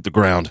about to hit the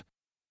ground."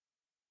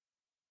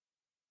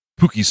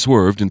 Pookie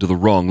swerved into the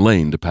wrong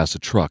lane to pass a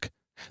truck,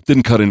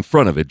 then cut in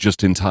front of it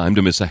just in time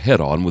to miss a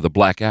head-on with a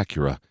black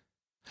Acura.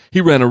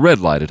 He ran a red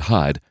light at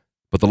Hyde,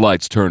 but the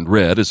lights turned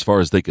red as far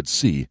as they could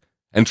see,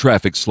 and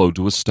traffic slowed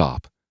to a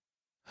stop.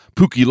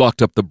 Pookie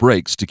locked up the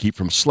brakes to keep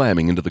from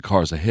slamming into the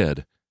cars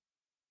ahead.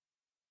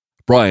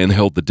 Brian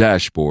held the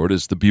dashboard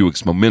as the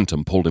Buick's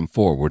momentum pulled him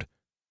forward.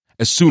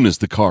 As soon as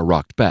the car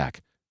rocked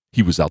back,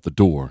 he was out the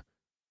door.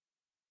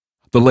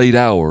 The late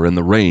hour and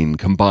the rain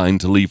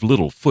combined to leave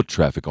little foot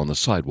traffic on the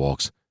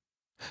sidewalks.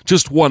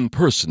 Just one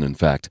person, in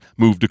fact,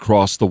 moved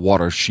across the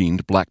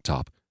water-sheened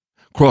blacktop,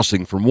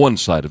 crossing from one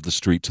side of the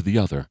street to the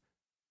other.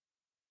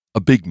 A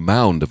big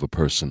mound of a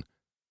person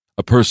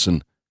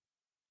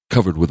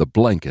covered with a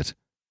blanket.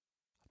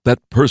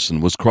 That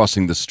person was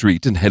crossing the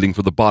street and heading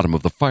for the bottom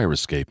of the fire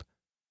escape.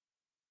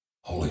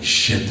 "Holy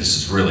shit, this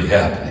is really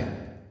happening.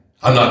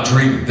 I'm not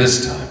dreaming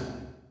this time."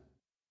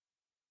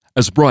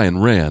 As Brian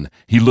ran,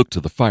 he looked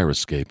to the fire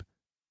escape.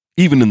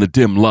 Even in the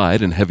dim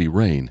light and heavy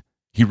rain,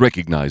 he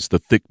recognized the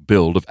thick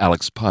build of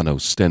Alex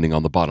Panos standing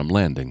on the bottom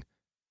landing.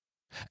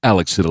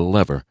 Alex hit a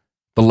lever.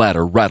 The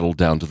ladder rattled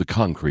down to the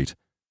concrete.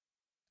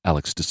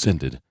 Alex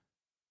descended.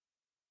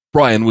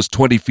 Brian was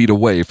 20 feet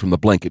away from the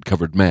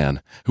blanket-covered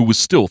man, who was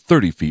still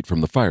 30 feet from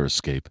the fire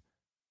escape.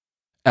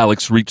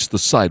 Alex reached the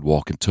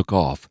sidewalk and took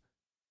off.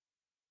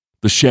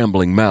 The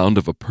shambling mound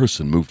of a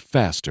person moved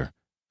faster.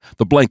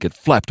 The blanket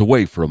flapped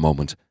away for a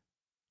moment,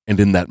 and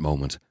in that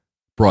moment,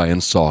 Brian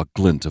saw a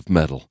glint of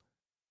metal.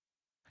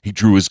 He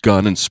drew his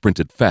gun and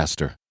sprinted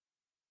faster.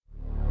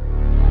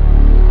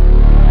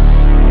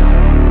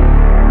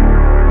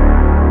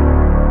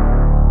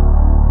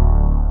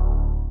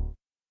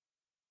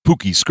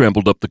 Pookie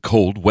scrambled up the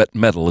cold, wet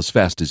metal as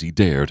fast as he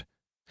dared.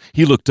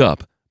 He looked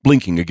up,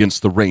 blinking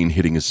against the rain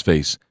hitting his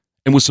face,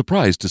 and was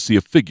surprised to see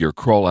a figure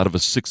crawl out of a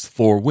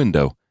sixth-floor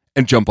window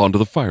and jump onto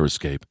the fire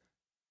escape.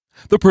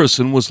 The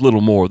person was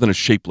little more than a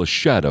shapeless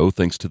shadow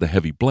thanks to the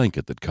heavy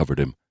blanket that covered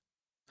him.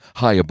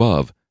 High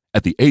above,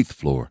 at the 8th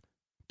floor,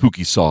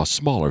 Pookie saw a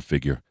smaller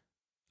figure,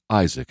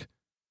 Isaac.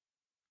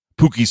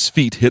 Pookie's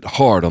feet hit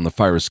hard on the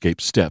fire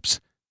escape steps.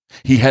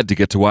 He had to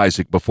get to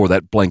Isaac before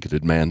that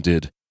blanketed man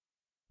did.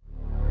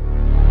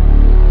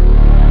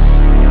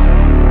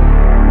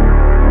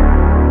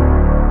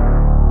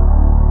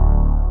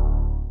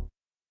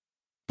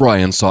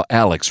 Brian saw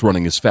Alex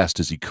running as fast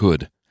as he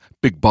could,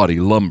 big body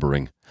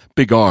lumbering,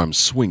 big arms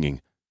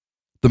swinging.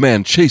 The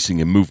man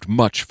chasing him moved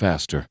much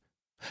faster.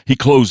 He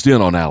closed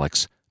in on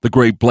Alex, the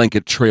gray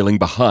blanket trailing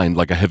behind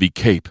like a heavy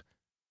cape.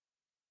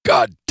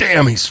 God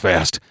damn, he's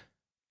fast!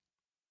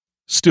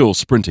 Still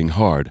sprinting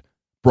hard,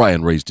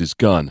 Brian raised his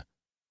gun.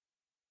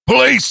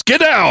 Police,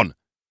 get down!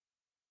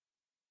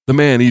 The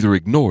man either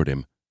ignored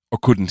him or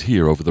couldn't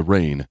hear over the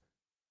rain.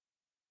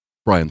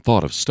 Brian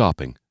thought of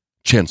stopping,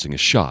 chancing a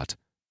shot.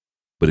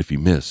 But if he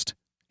missed,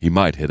 he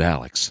might hit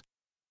Alex.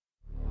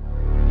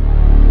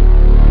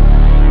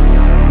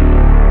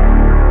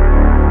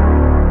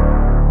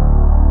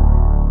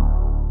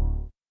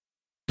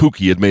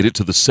 Pookie had made it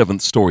to the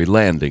 7th-story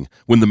landing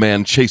when the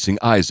man chasing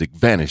Isaac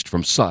vanished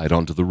from sight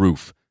onto the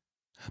roof.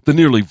 The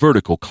nearly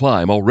vertical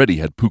climb already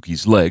had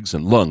Pookie's legs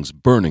and lungs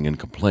burning in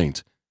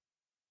complaint.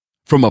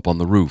 From up on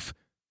the roof,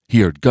 he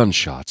heard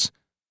gunshots.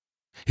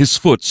 His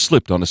foot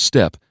slipped on a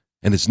step,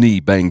 and his knee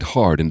banged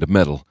hard into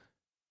metal.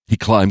 He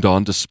climbed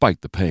on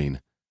despite the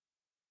pain.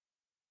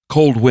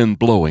 Cold wind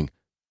blowing,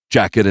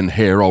 jacket and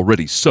hair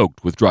already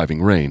soaked with driving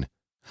rain,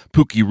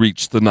 Pookie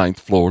reached the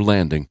 9th-floor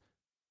landing.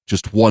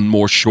 Just one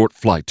more short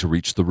flight to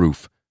reach the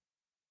roof.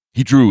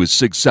 He drew his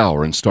Sig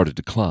Sauer and started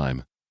to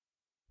climb.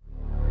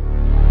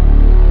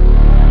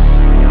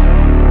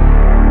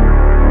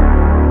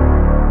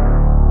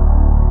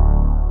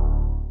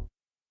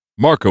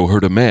 Marco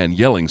heard a man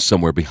yelling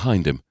somewhere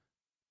behind him.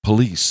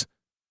 Police.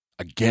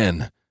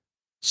 Again.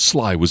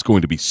 Sly was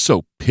going to be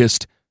so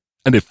pissed,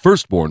 and if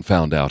Firstborn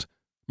found out,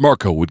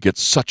 Marco would get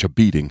such a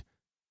beating.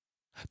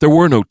 There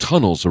were no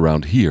tunnels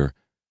around here.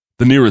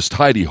 The nearest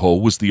hidey hole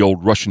was the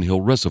old Russian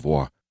Hill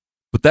Reservoir,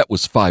 but that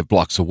was 5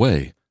 blocks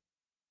away.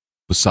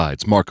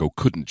 Besides, Marco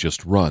couldn't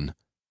just run.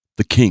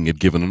 The king had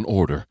given an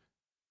order.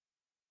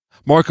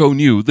 Marco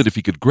knew that if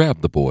he could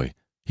grab the boy,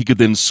 he could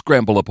then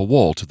scramble up a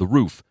wall to the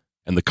roof,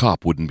 and the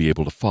cop wouldn't be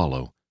able to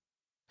follow.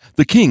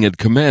 The king had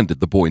commanded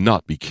the boy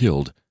not be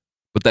killed,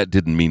 but that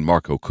didn't mean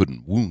Marco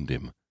couldn't wound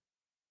him.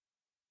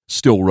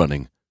 Still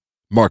running,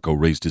 Marco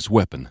raised his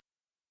weapon.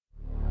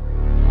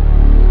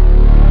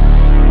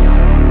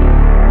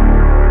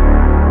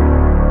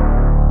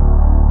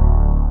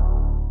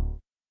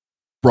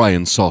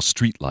 Brian saw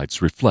streetlights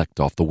reflect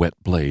off the wet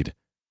blade.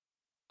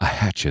 A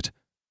hatchet.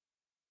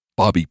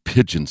 Bobby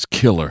Pidgeon's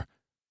killer.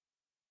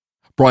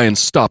 Brian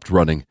stopped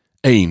running,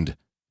 aimed,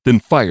 then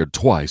fired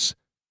twice.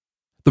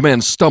 The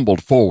man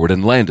stumbled forward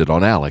and landed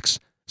on Alex,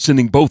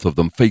 sending both of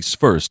them face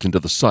first into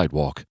the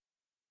sidewalk.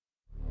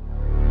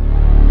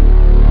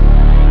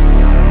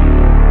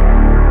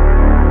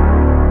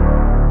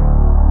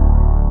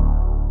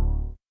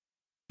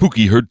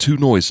 Pookie heard 2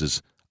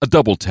 noises, a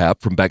double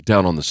tap from back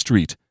down on the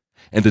street,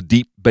 and a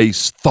deep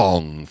bass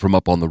thong from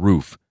up on the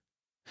roof.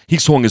 He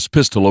swung his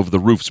pistol over the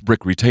roof's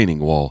brick retaining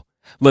wall,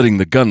 letting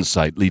the gun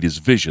sight lead his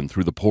vision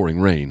through the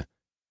pouring rain.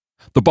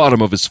 The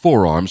bottom of his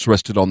forearms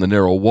rested on the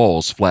narrow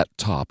wall's flat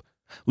top,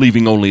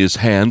 leaving only his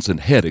hands and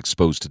head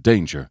exposed to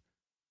danger.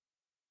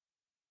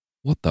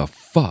 What the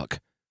fuck?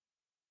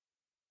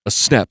 A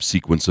snap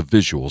sequence of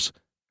visuals.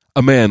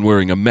 A man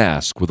wearing a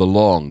mask with a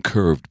long,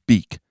 curved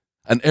beak,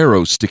 an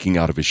arrow sticking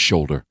out of his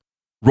shoulder,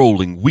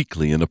 rolling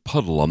weakly in a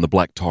puddle on the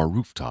black tar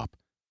rooftop.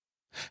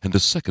 And a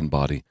second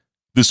body,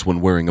 this one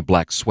wearing a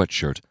black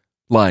sweatshirt,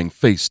 lying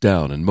face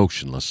down and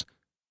motionless.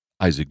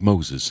 Isaac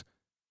Moses.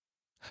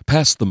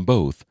 Past them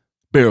both,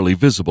 barely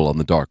visible on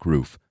the dark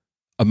roof,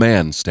 a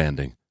man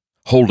standing,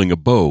 holding a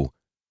bow,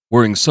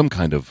 wearing some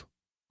kind of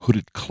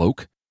hooded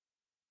cloak.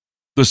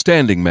 The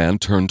standing man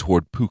turned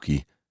toward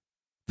Pookie.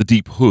 The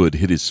deep hood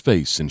hid his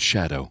face in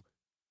shadow.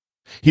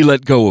 He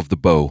let go of the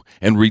bow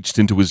and reached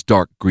into his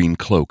dark green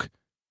cloak.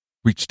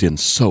 Reached in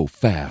so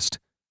fast.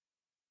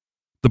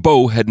 The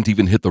bow hadn't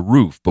even hit the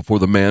roof before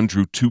the man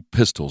drew 2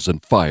 pistols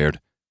and fired.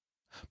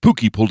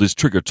 Pookie pulled his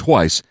trigger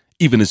twice,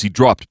 even as he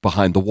dropped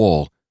behind the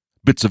wall,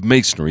 bits of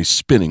masonry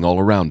spinning all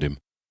around him.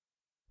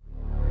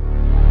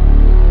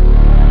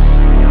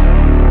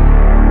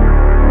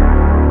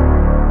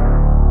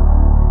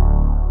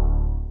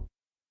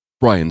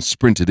 Brian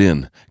sprinted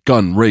in,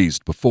 gun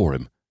raised before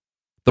him.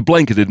 The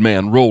blanketed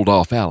man rolled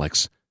off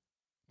Alex.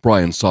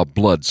 Brian saw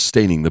blood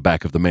staining the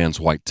back of the man's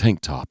white tank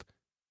top.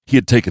 He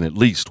had taken at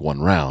least 1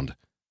 round.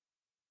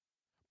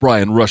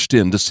 Brian rushed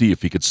in to see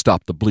if he could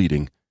stop the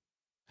bleeding.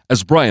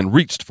 As Brian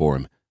reached for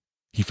him,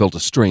 he felt a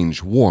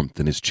strange warmth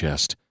in his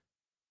chest.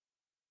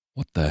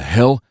 What the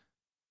hell?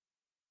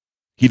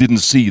 He didn't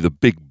see the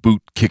big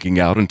boot kicking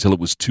out until it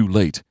was too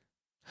late.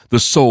 The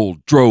sole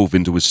drove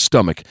into his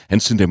stomach and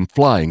sent him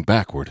flying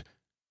backward.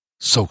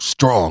 So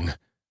strong.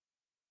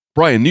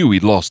 Brian knew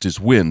he'd lost his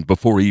wind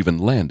before he even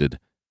landed.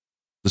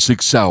 The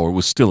Sig Sauer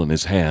was still in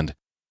his hand.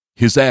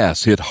 His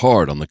ass hit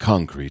hard on the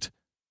concrete.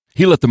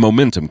 He let the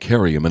momentum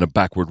carry him in a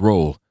backward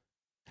roll.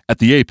 At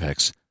the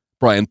apex,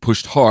 Brian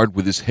pushed hard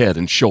with his head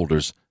and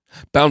shoulders,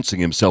 bouncing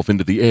himself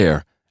into the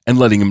air and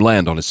letting him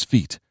land on his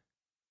feet.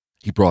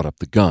 He brought up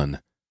the gun.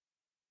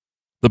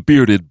 The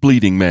bearded,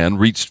 bleeding man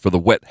reached for the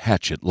wet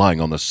hatchet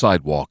lying on the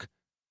sidewalk.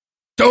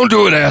 Don't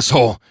do it,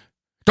 asshole!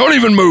 Don't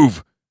even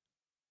move!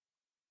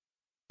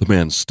 The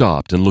man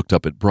stopped and looked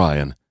up at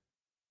Brian.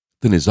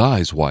 Then his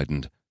eyes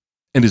widened,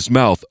 and his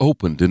mouth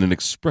opened in an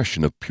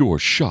expression of pure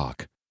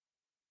shock.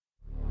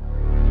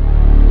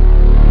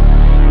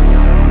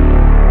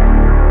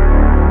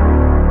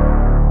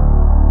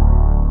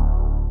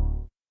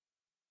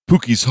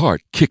 Pookie's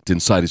heart kicked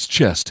inside his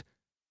chest.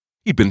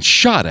 He'd been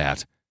shot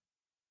at.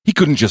 He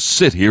couldn't just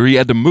sit here, he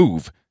had to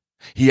move.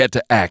 He had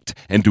to act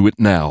and do it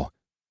now.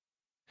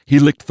 He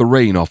licked the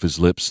rain off his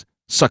lips,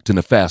 sucked in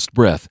a fast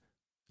breath,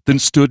 then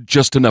stood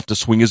just enough to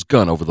swing his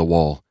gun over the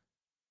wall.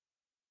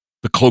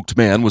 The cloaked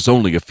man was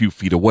only a few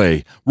feet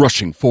away,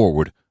 rushing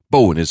forward,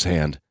 bow in his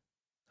hand.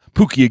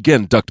 Pookie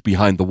again ducked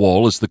behind the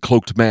wall as the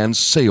cloaked man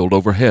sailed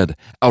overhead,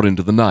 out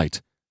into the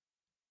night.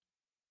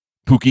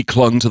 Pookie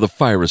clung to the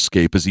fire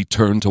escape as he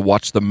turned to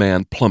watch the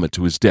man plummet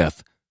to his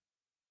death.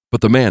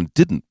 But the man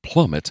didn't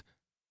plummet.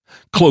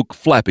 Cloak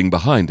flapping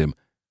behind him,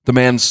 the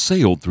man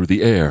sailed through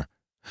the air,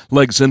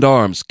 legs and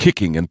arms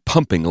kicking and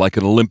pumping like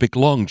an Olympic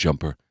long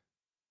jumper.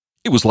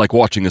 It was like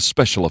watching a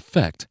special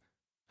effect,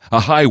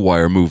 a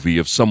high-wire movie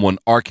of someone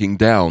arcing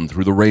down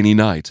through the rainy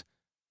night.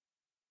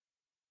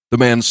 The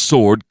man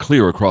soared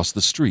clear across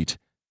the street.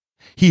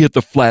 He hit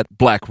the flat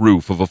black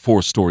roof of a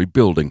 4-story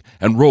building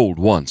and rolled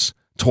once,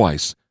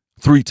 twice,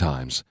 3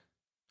 times.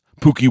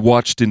 Pookie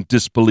watched in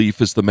disbelief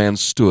as the man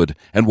stood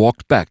and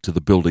walked back to the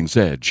building's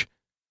edge.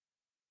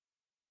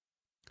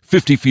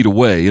 50 feet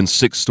away and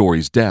 6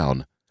 stories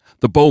down,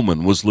 the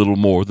bowman was little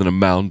more than a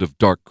mound of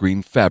dark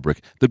green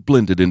fabric that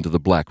blended into the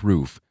black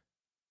roof.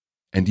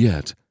 And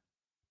yet,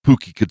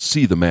 Pookie could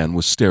see the man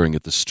was staring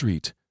at the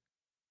street.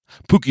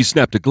 Pookie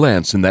snapped a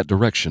glance in that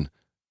direction.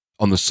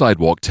 On the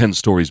sidewalk 10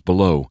 stories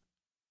below,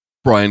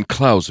 Brian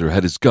Clouser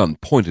had his gun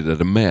pointed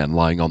at a man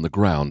lying on the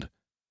ground.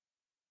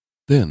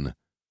 Then,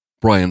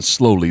 Brian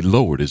slowly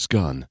lowered his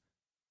gun.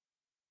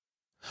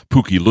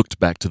 Pookie looked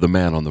back to the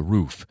man on the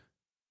roof.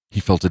 He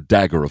felt a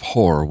dagger of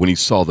horror when he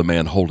saw the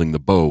man holding the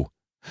bow,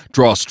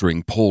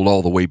 drawstring pulled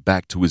all the way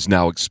back to his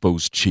now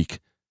exposed cheek.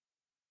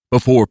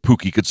 Before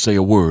Pookie could say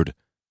a word,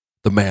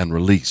 the man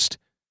released.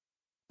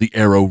 The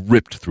arrow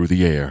ripped through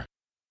the air.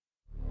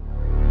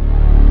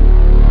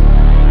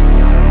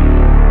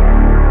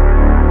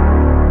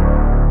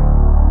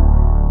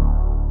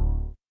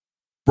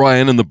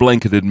 Brian and the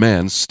blanketed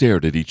man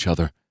stared at each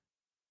other.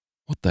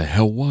 What the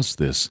hell was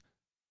this?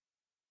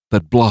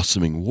 That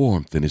blossoming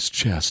warmth in his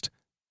chest.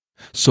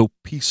 So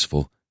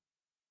peaceful.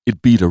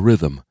 It beat a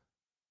rhythm.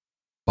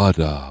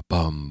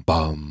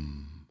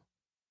 Ba-da-bum-bum.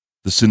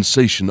 The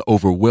sensation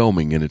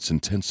overwhelming in its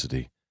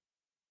intensity.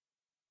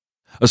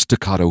 A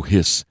staccato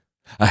hiss,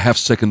 a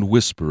half-second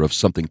whisper of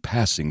something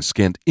passing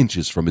scant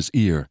inches from his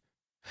ear,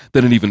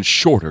 then an even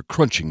shorter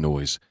crunching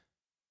noise.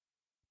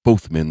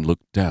 Both men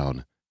looked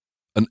down.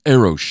 An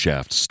arrow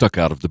shaft stuck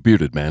out of the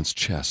bearded man's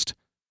chest.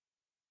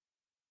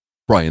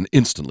 Brian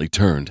instantly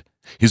turned,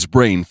 his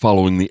brain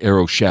following the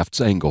arrow shaft's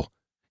angle,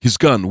 his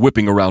gun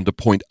whipping around to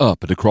point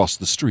up and across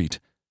the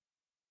street.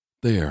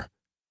 There.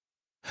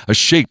 A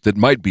shape that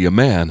might be a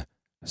man.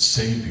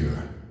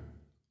 Savior.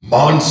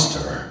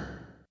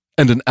 Monster.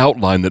 And an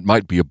outline that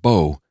might be a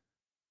bow.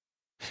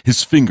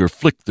 His finger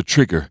flicked the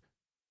trigger.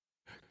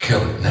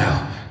 Kill it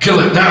now!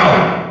 Kill it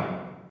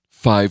now!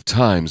 5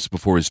 times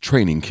before his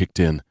training kicked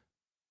in.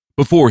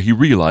 Before he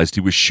realized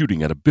he was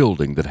shooting at a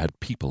building that had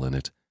people in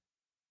it.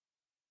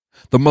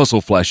 The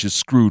muzzle flashes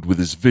screwed with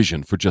his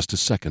vision for just a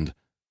second.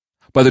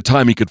 By the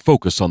time he could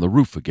focus on the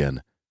roof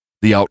again,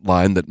 the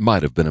outline that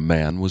might have been a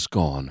man was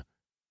gone.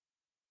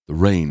 The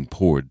rain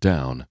poured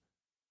down.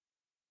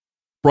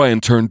 Brian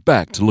turned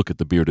back to look at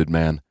the bearded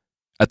man,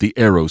 at the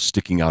arrow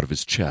sticking out of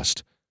his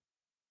chest.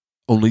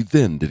 Only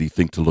then did he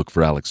think to look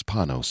for Alex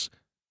Panos.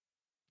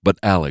 But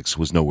Alex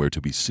was nowhere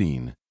to be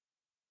seen.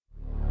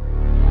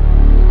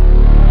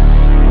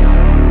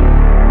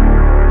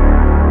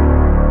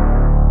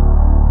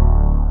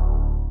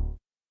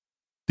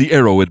 The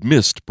arrow had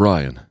missed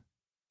Brian.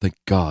 Thank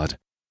God.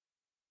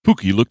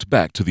 Pookie looked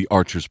back to the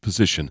archer's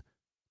position,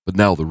 but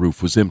now the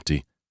roof was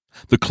empty.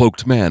 The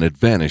cloaked man had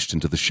vanished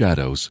into the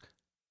shadows.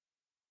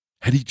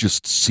 Had he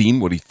just seen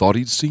what he thought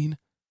he'd seen?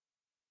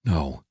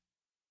 No.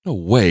 No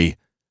way.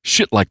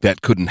 Shit like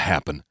that couldn't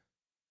happen.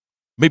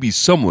 Maybe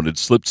someone had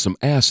slipped some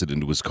acid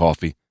into his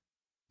coffee.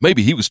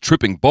 Maybe he was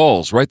tripping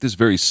balls right this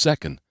very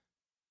second.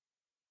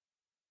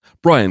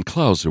 Brian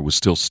Clouser was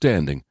still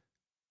standing.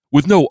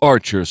 With no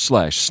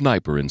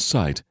archer/sniper in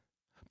sight,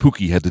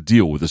 Pookie had to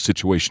deal with the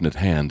situation at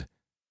hand.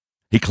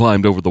 He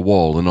climbed over the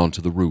wall and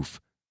onto the roof.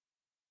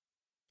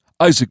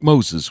 Isaac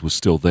Moses was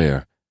still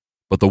there,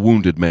 but the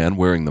wounded man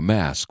wearing the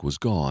mask was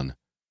gone.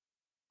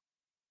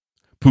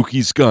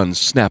 Pookie's gun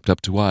snapped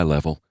up to eye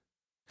level.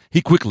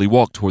 He quickly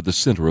walked toward the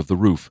center of the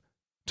roof,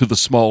 to the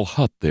small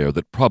hut there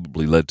that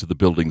probably led to the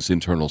building's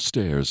internal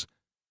stairs.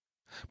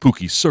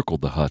 Pookie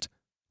circled the hut,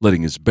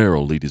 letting his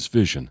barrel lead his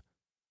vision.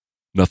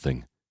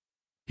 Nothing.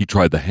 He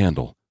tried the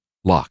handle.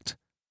 Locked.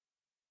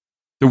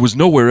 There was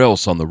nowhere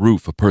else on the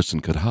roof a person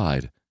could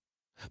hide.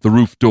 The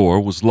roof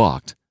door was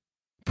locked.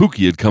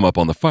 Pookie had come up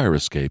on the fire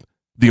escape,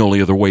 the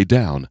only other way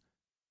down.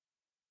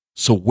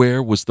 So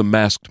where was the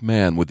masked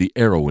man with the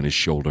arrow in his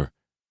shoulder?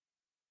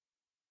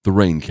 The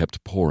rain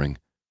kept pouring.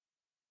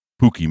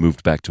 Pookie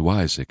moved back to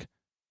Isaac.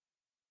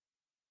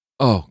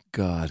 Oh,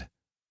 God.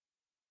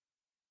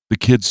 The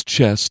kid's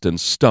chest and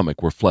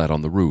stomach were flat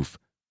on the roof,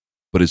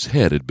 but his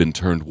head had been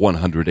turned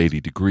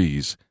 180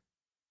 degrees.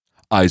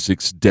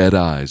 Isaac's dead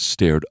eyes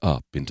stared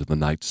up into the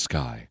night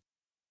sky.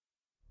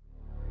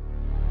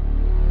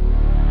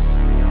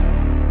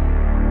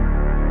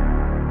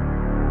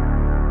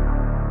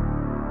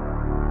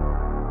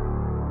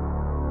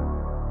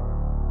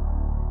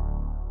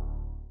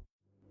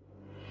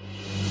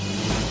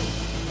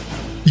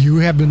 You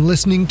have been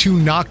listening to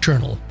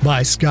Nocturnal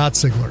by Scott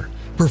Sigler,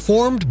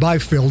 performed by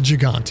Phil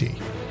Giganti,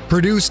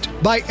 produced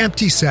by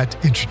Empty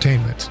Set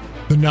Entertainment.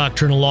 The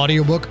Nocturnal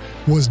audiobook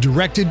was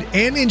directed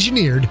and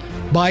engineered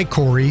by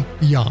Corey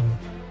Young.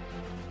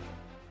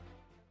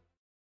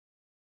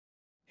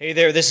 Hey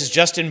there, this is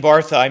Justin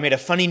Bartha. I made a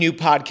funny new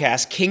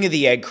podcast, King of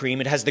the Egg Cream.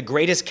 It has the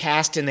greatest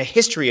cast in the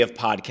history of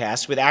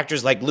podcasts with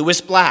actors like Louis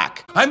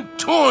Black, I'm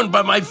torn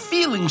by my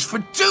feelings for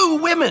two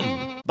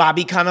women.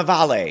 Bobby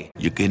Cannavale,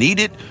 You can eat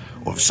it,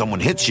 or if someone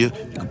hits you,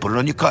 you can put it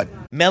on your cut.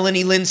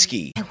 Melanie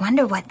Linsky, I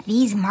wonder what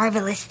these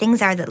marvelous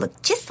things are that look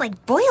just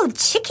like boiled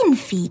chicken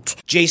feet.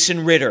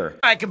 Jason Ritter,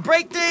 I can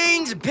break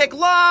things and pick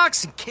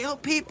locks and kill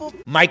people.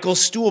 Michael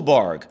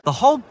Stuhlbarg, The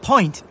whole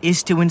point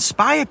is to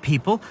inspire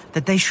people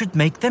that they should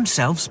make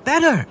themselves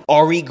better.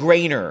 Ari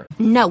Grainer,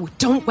 No,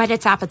 don't whet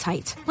its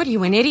appetite. What are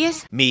you, an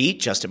idiot? me,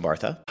 Justin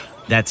Bartha,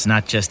 That's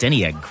not just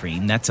any egg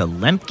cream, that's a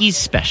Lemke's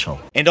special.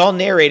 and all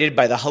narrated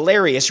by the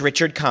hilarious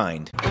Richard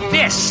Kind.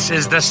 This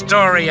is the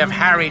story of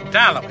Harry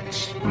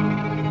Dalowitz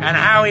and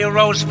how he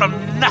rose from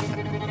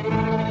nothing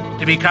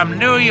to become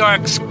New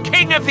York's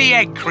King of the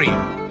Egg Cream.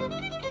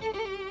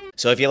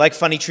 So if you like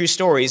funny true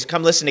stories,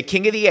 come listen to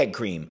King of the Egg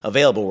Cream,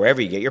 available wherever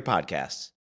you get your podcasts.